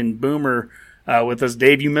Mac and Boomer with us.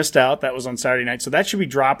 Dave, you missed out. That was on Saturday night. So that should be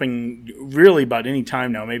dropping really about any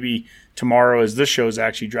time now. Maybe tomorrow as this show is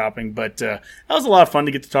actually dropping. But that was a lot of fun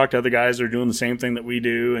to get to talk to other guys that are doing the same thing that we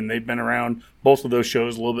do. And they've been around both of those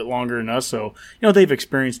shows a little bit longer than us. So, they've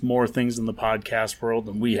experienced more things in the podcast world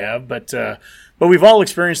than we have. But we've all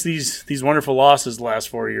experienced these wonderful losses the last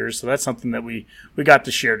 4 years. So that's something that we got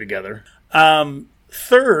to share together.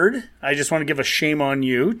 Third, I just want to give a shame on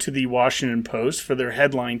you to the Washington Post for their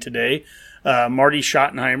headline today. Marty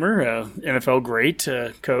Schottenheimer, NFL great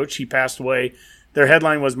coach, he passed away. Their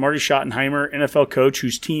headline was Marty Schottenheimer, NFL coach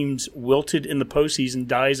whose teams wilted in the postseason,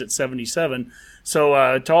 dies at 77.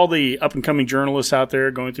 So to all the up-and-coming journalists out there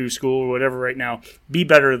going through school or whatever right now, be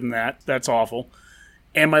better than that. That's awful.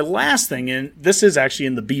 And my last thing, and this is actually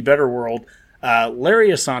in the be better world, Larry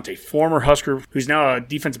Asante, former Husker, who's now a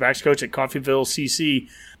defensive backs coach at Coffeyville CC,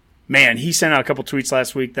 man, he sent out a couple tweets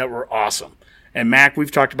last week that were awesome. And Mac,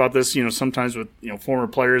 we've talked about this, sometimes with, former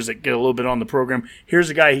players that get a little bit on the program. Here's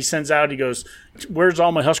a guy he sends out. He goes, "Where's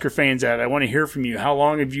all my Husker fans at? I want to hear from you. How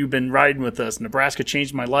long have you been riding with us? Nebraska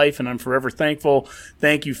changed my life, and I'm forever thankful.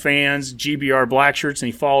 Thank you, fans. GBR Black Shirts."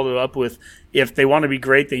 And he followed it up with, "If they want to be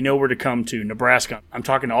great, they know where to come to, Nebraska. I'm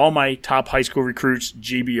talking to all my top high school recruits,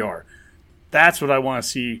 GBR." That's what I want to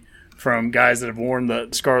see from guys that have worn the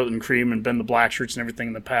scarlet and cream and been the black shirts and everything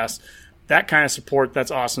in the past. That kind of support,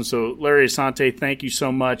 that's awesome. So, Larry Asante, thank you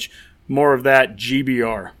so much. More of that,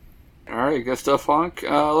 GBR. All right, good stuff, Honk.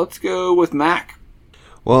 Let's go with Mac.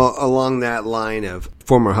 Well, along that line of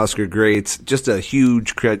former Husker greats, just a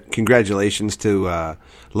huge congratulations to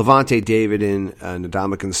Levante David and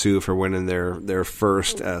Ndamukong Suh for winning their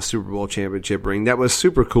first Super Bowl championship ring. That was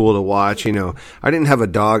super cool to watch. I didn't have a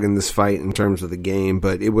dog in this fight in terms of the game,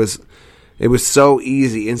 but it was so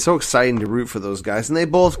easy and so exciting to root for those guys. And they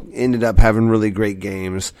both ended up having really great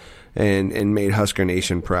games and made Husker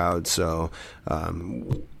Nation proud. So,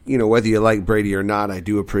 whether you like Brady or not, I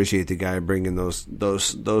do appreciate the guy bringing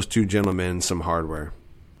those two gentlemen some hardware.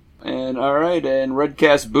 And all right, and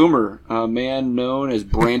Redcast Boomer, a man known as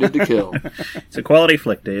Branded to Kill. It's a quality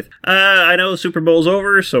flick, Dave. I know the Super Bowl's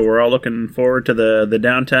over, so we're all looking forward to the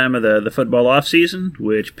downtime of the football offseason,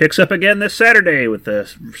 which picks up again this Saturday with the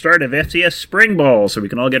start of FCS Spring Ball, so we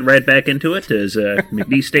can all get right back into it as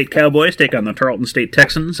McNeese State Cowboys take on the Tarleton State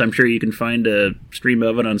Texans. I'm sure you can find a stream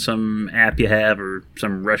of it on some app you have or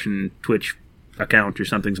some Russian Twitch account or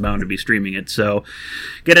something's bound to be streaming it. So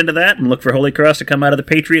get into that and look for Holy Cross to come out of the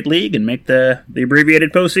Patriot League and make the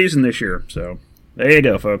abbreviated postseason this year. So there you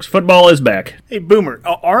go, folks. Football is back. Hey, Boomer,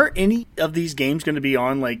 are any of these games going to be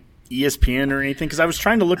on like ESPN or anything? Because I was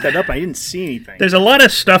trying to look that up and I didn't see anything. There's a lot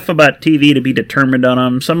of stuff about TV to be determined on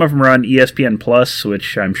them. Some of them are on ESPN Plus,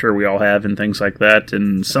 which I'm sure we all have, and things like that.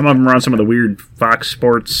 And some of them are on some of the weird Fox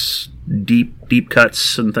Sports deep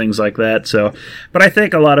cuts and things like that. So, but I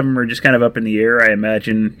think a lot of them are just kind of up in the air. I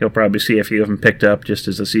imagine you'll probably see a few of them picked up just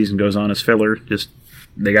as the season goes on as filler. Just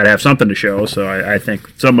they got to have something to show. So I think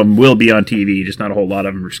some of them will be on TV. Just not a whole lot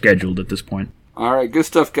of them are scheduled at this point. All right, good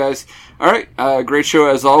stuff, guys. All right, great show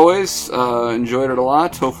as always. Enjoyed it a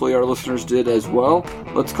lot. Hopefully our listeners did as well.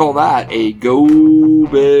 Let's call that a Go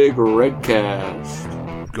Big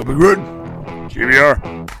Redcast. Go Big Red.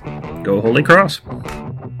 GBR. Go Holy Cross.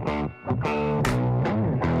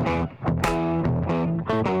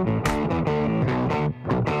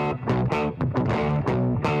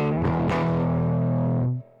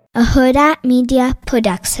 A Huda Media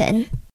Production.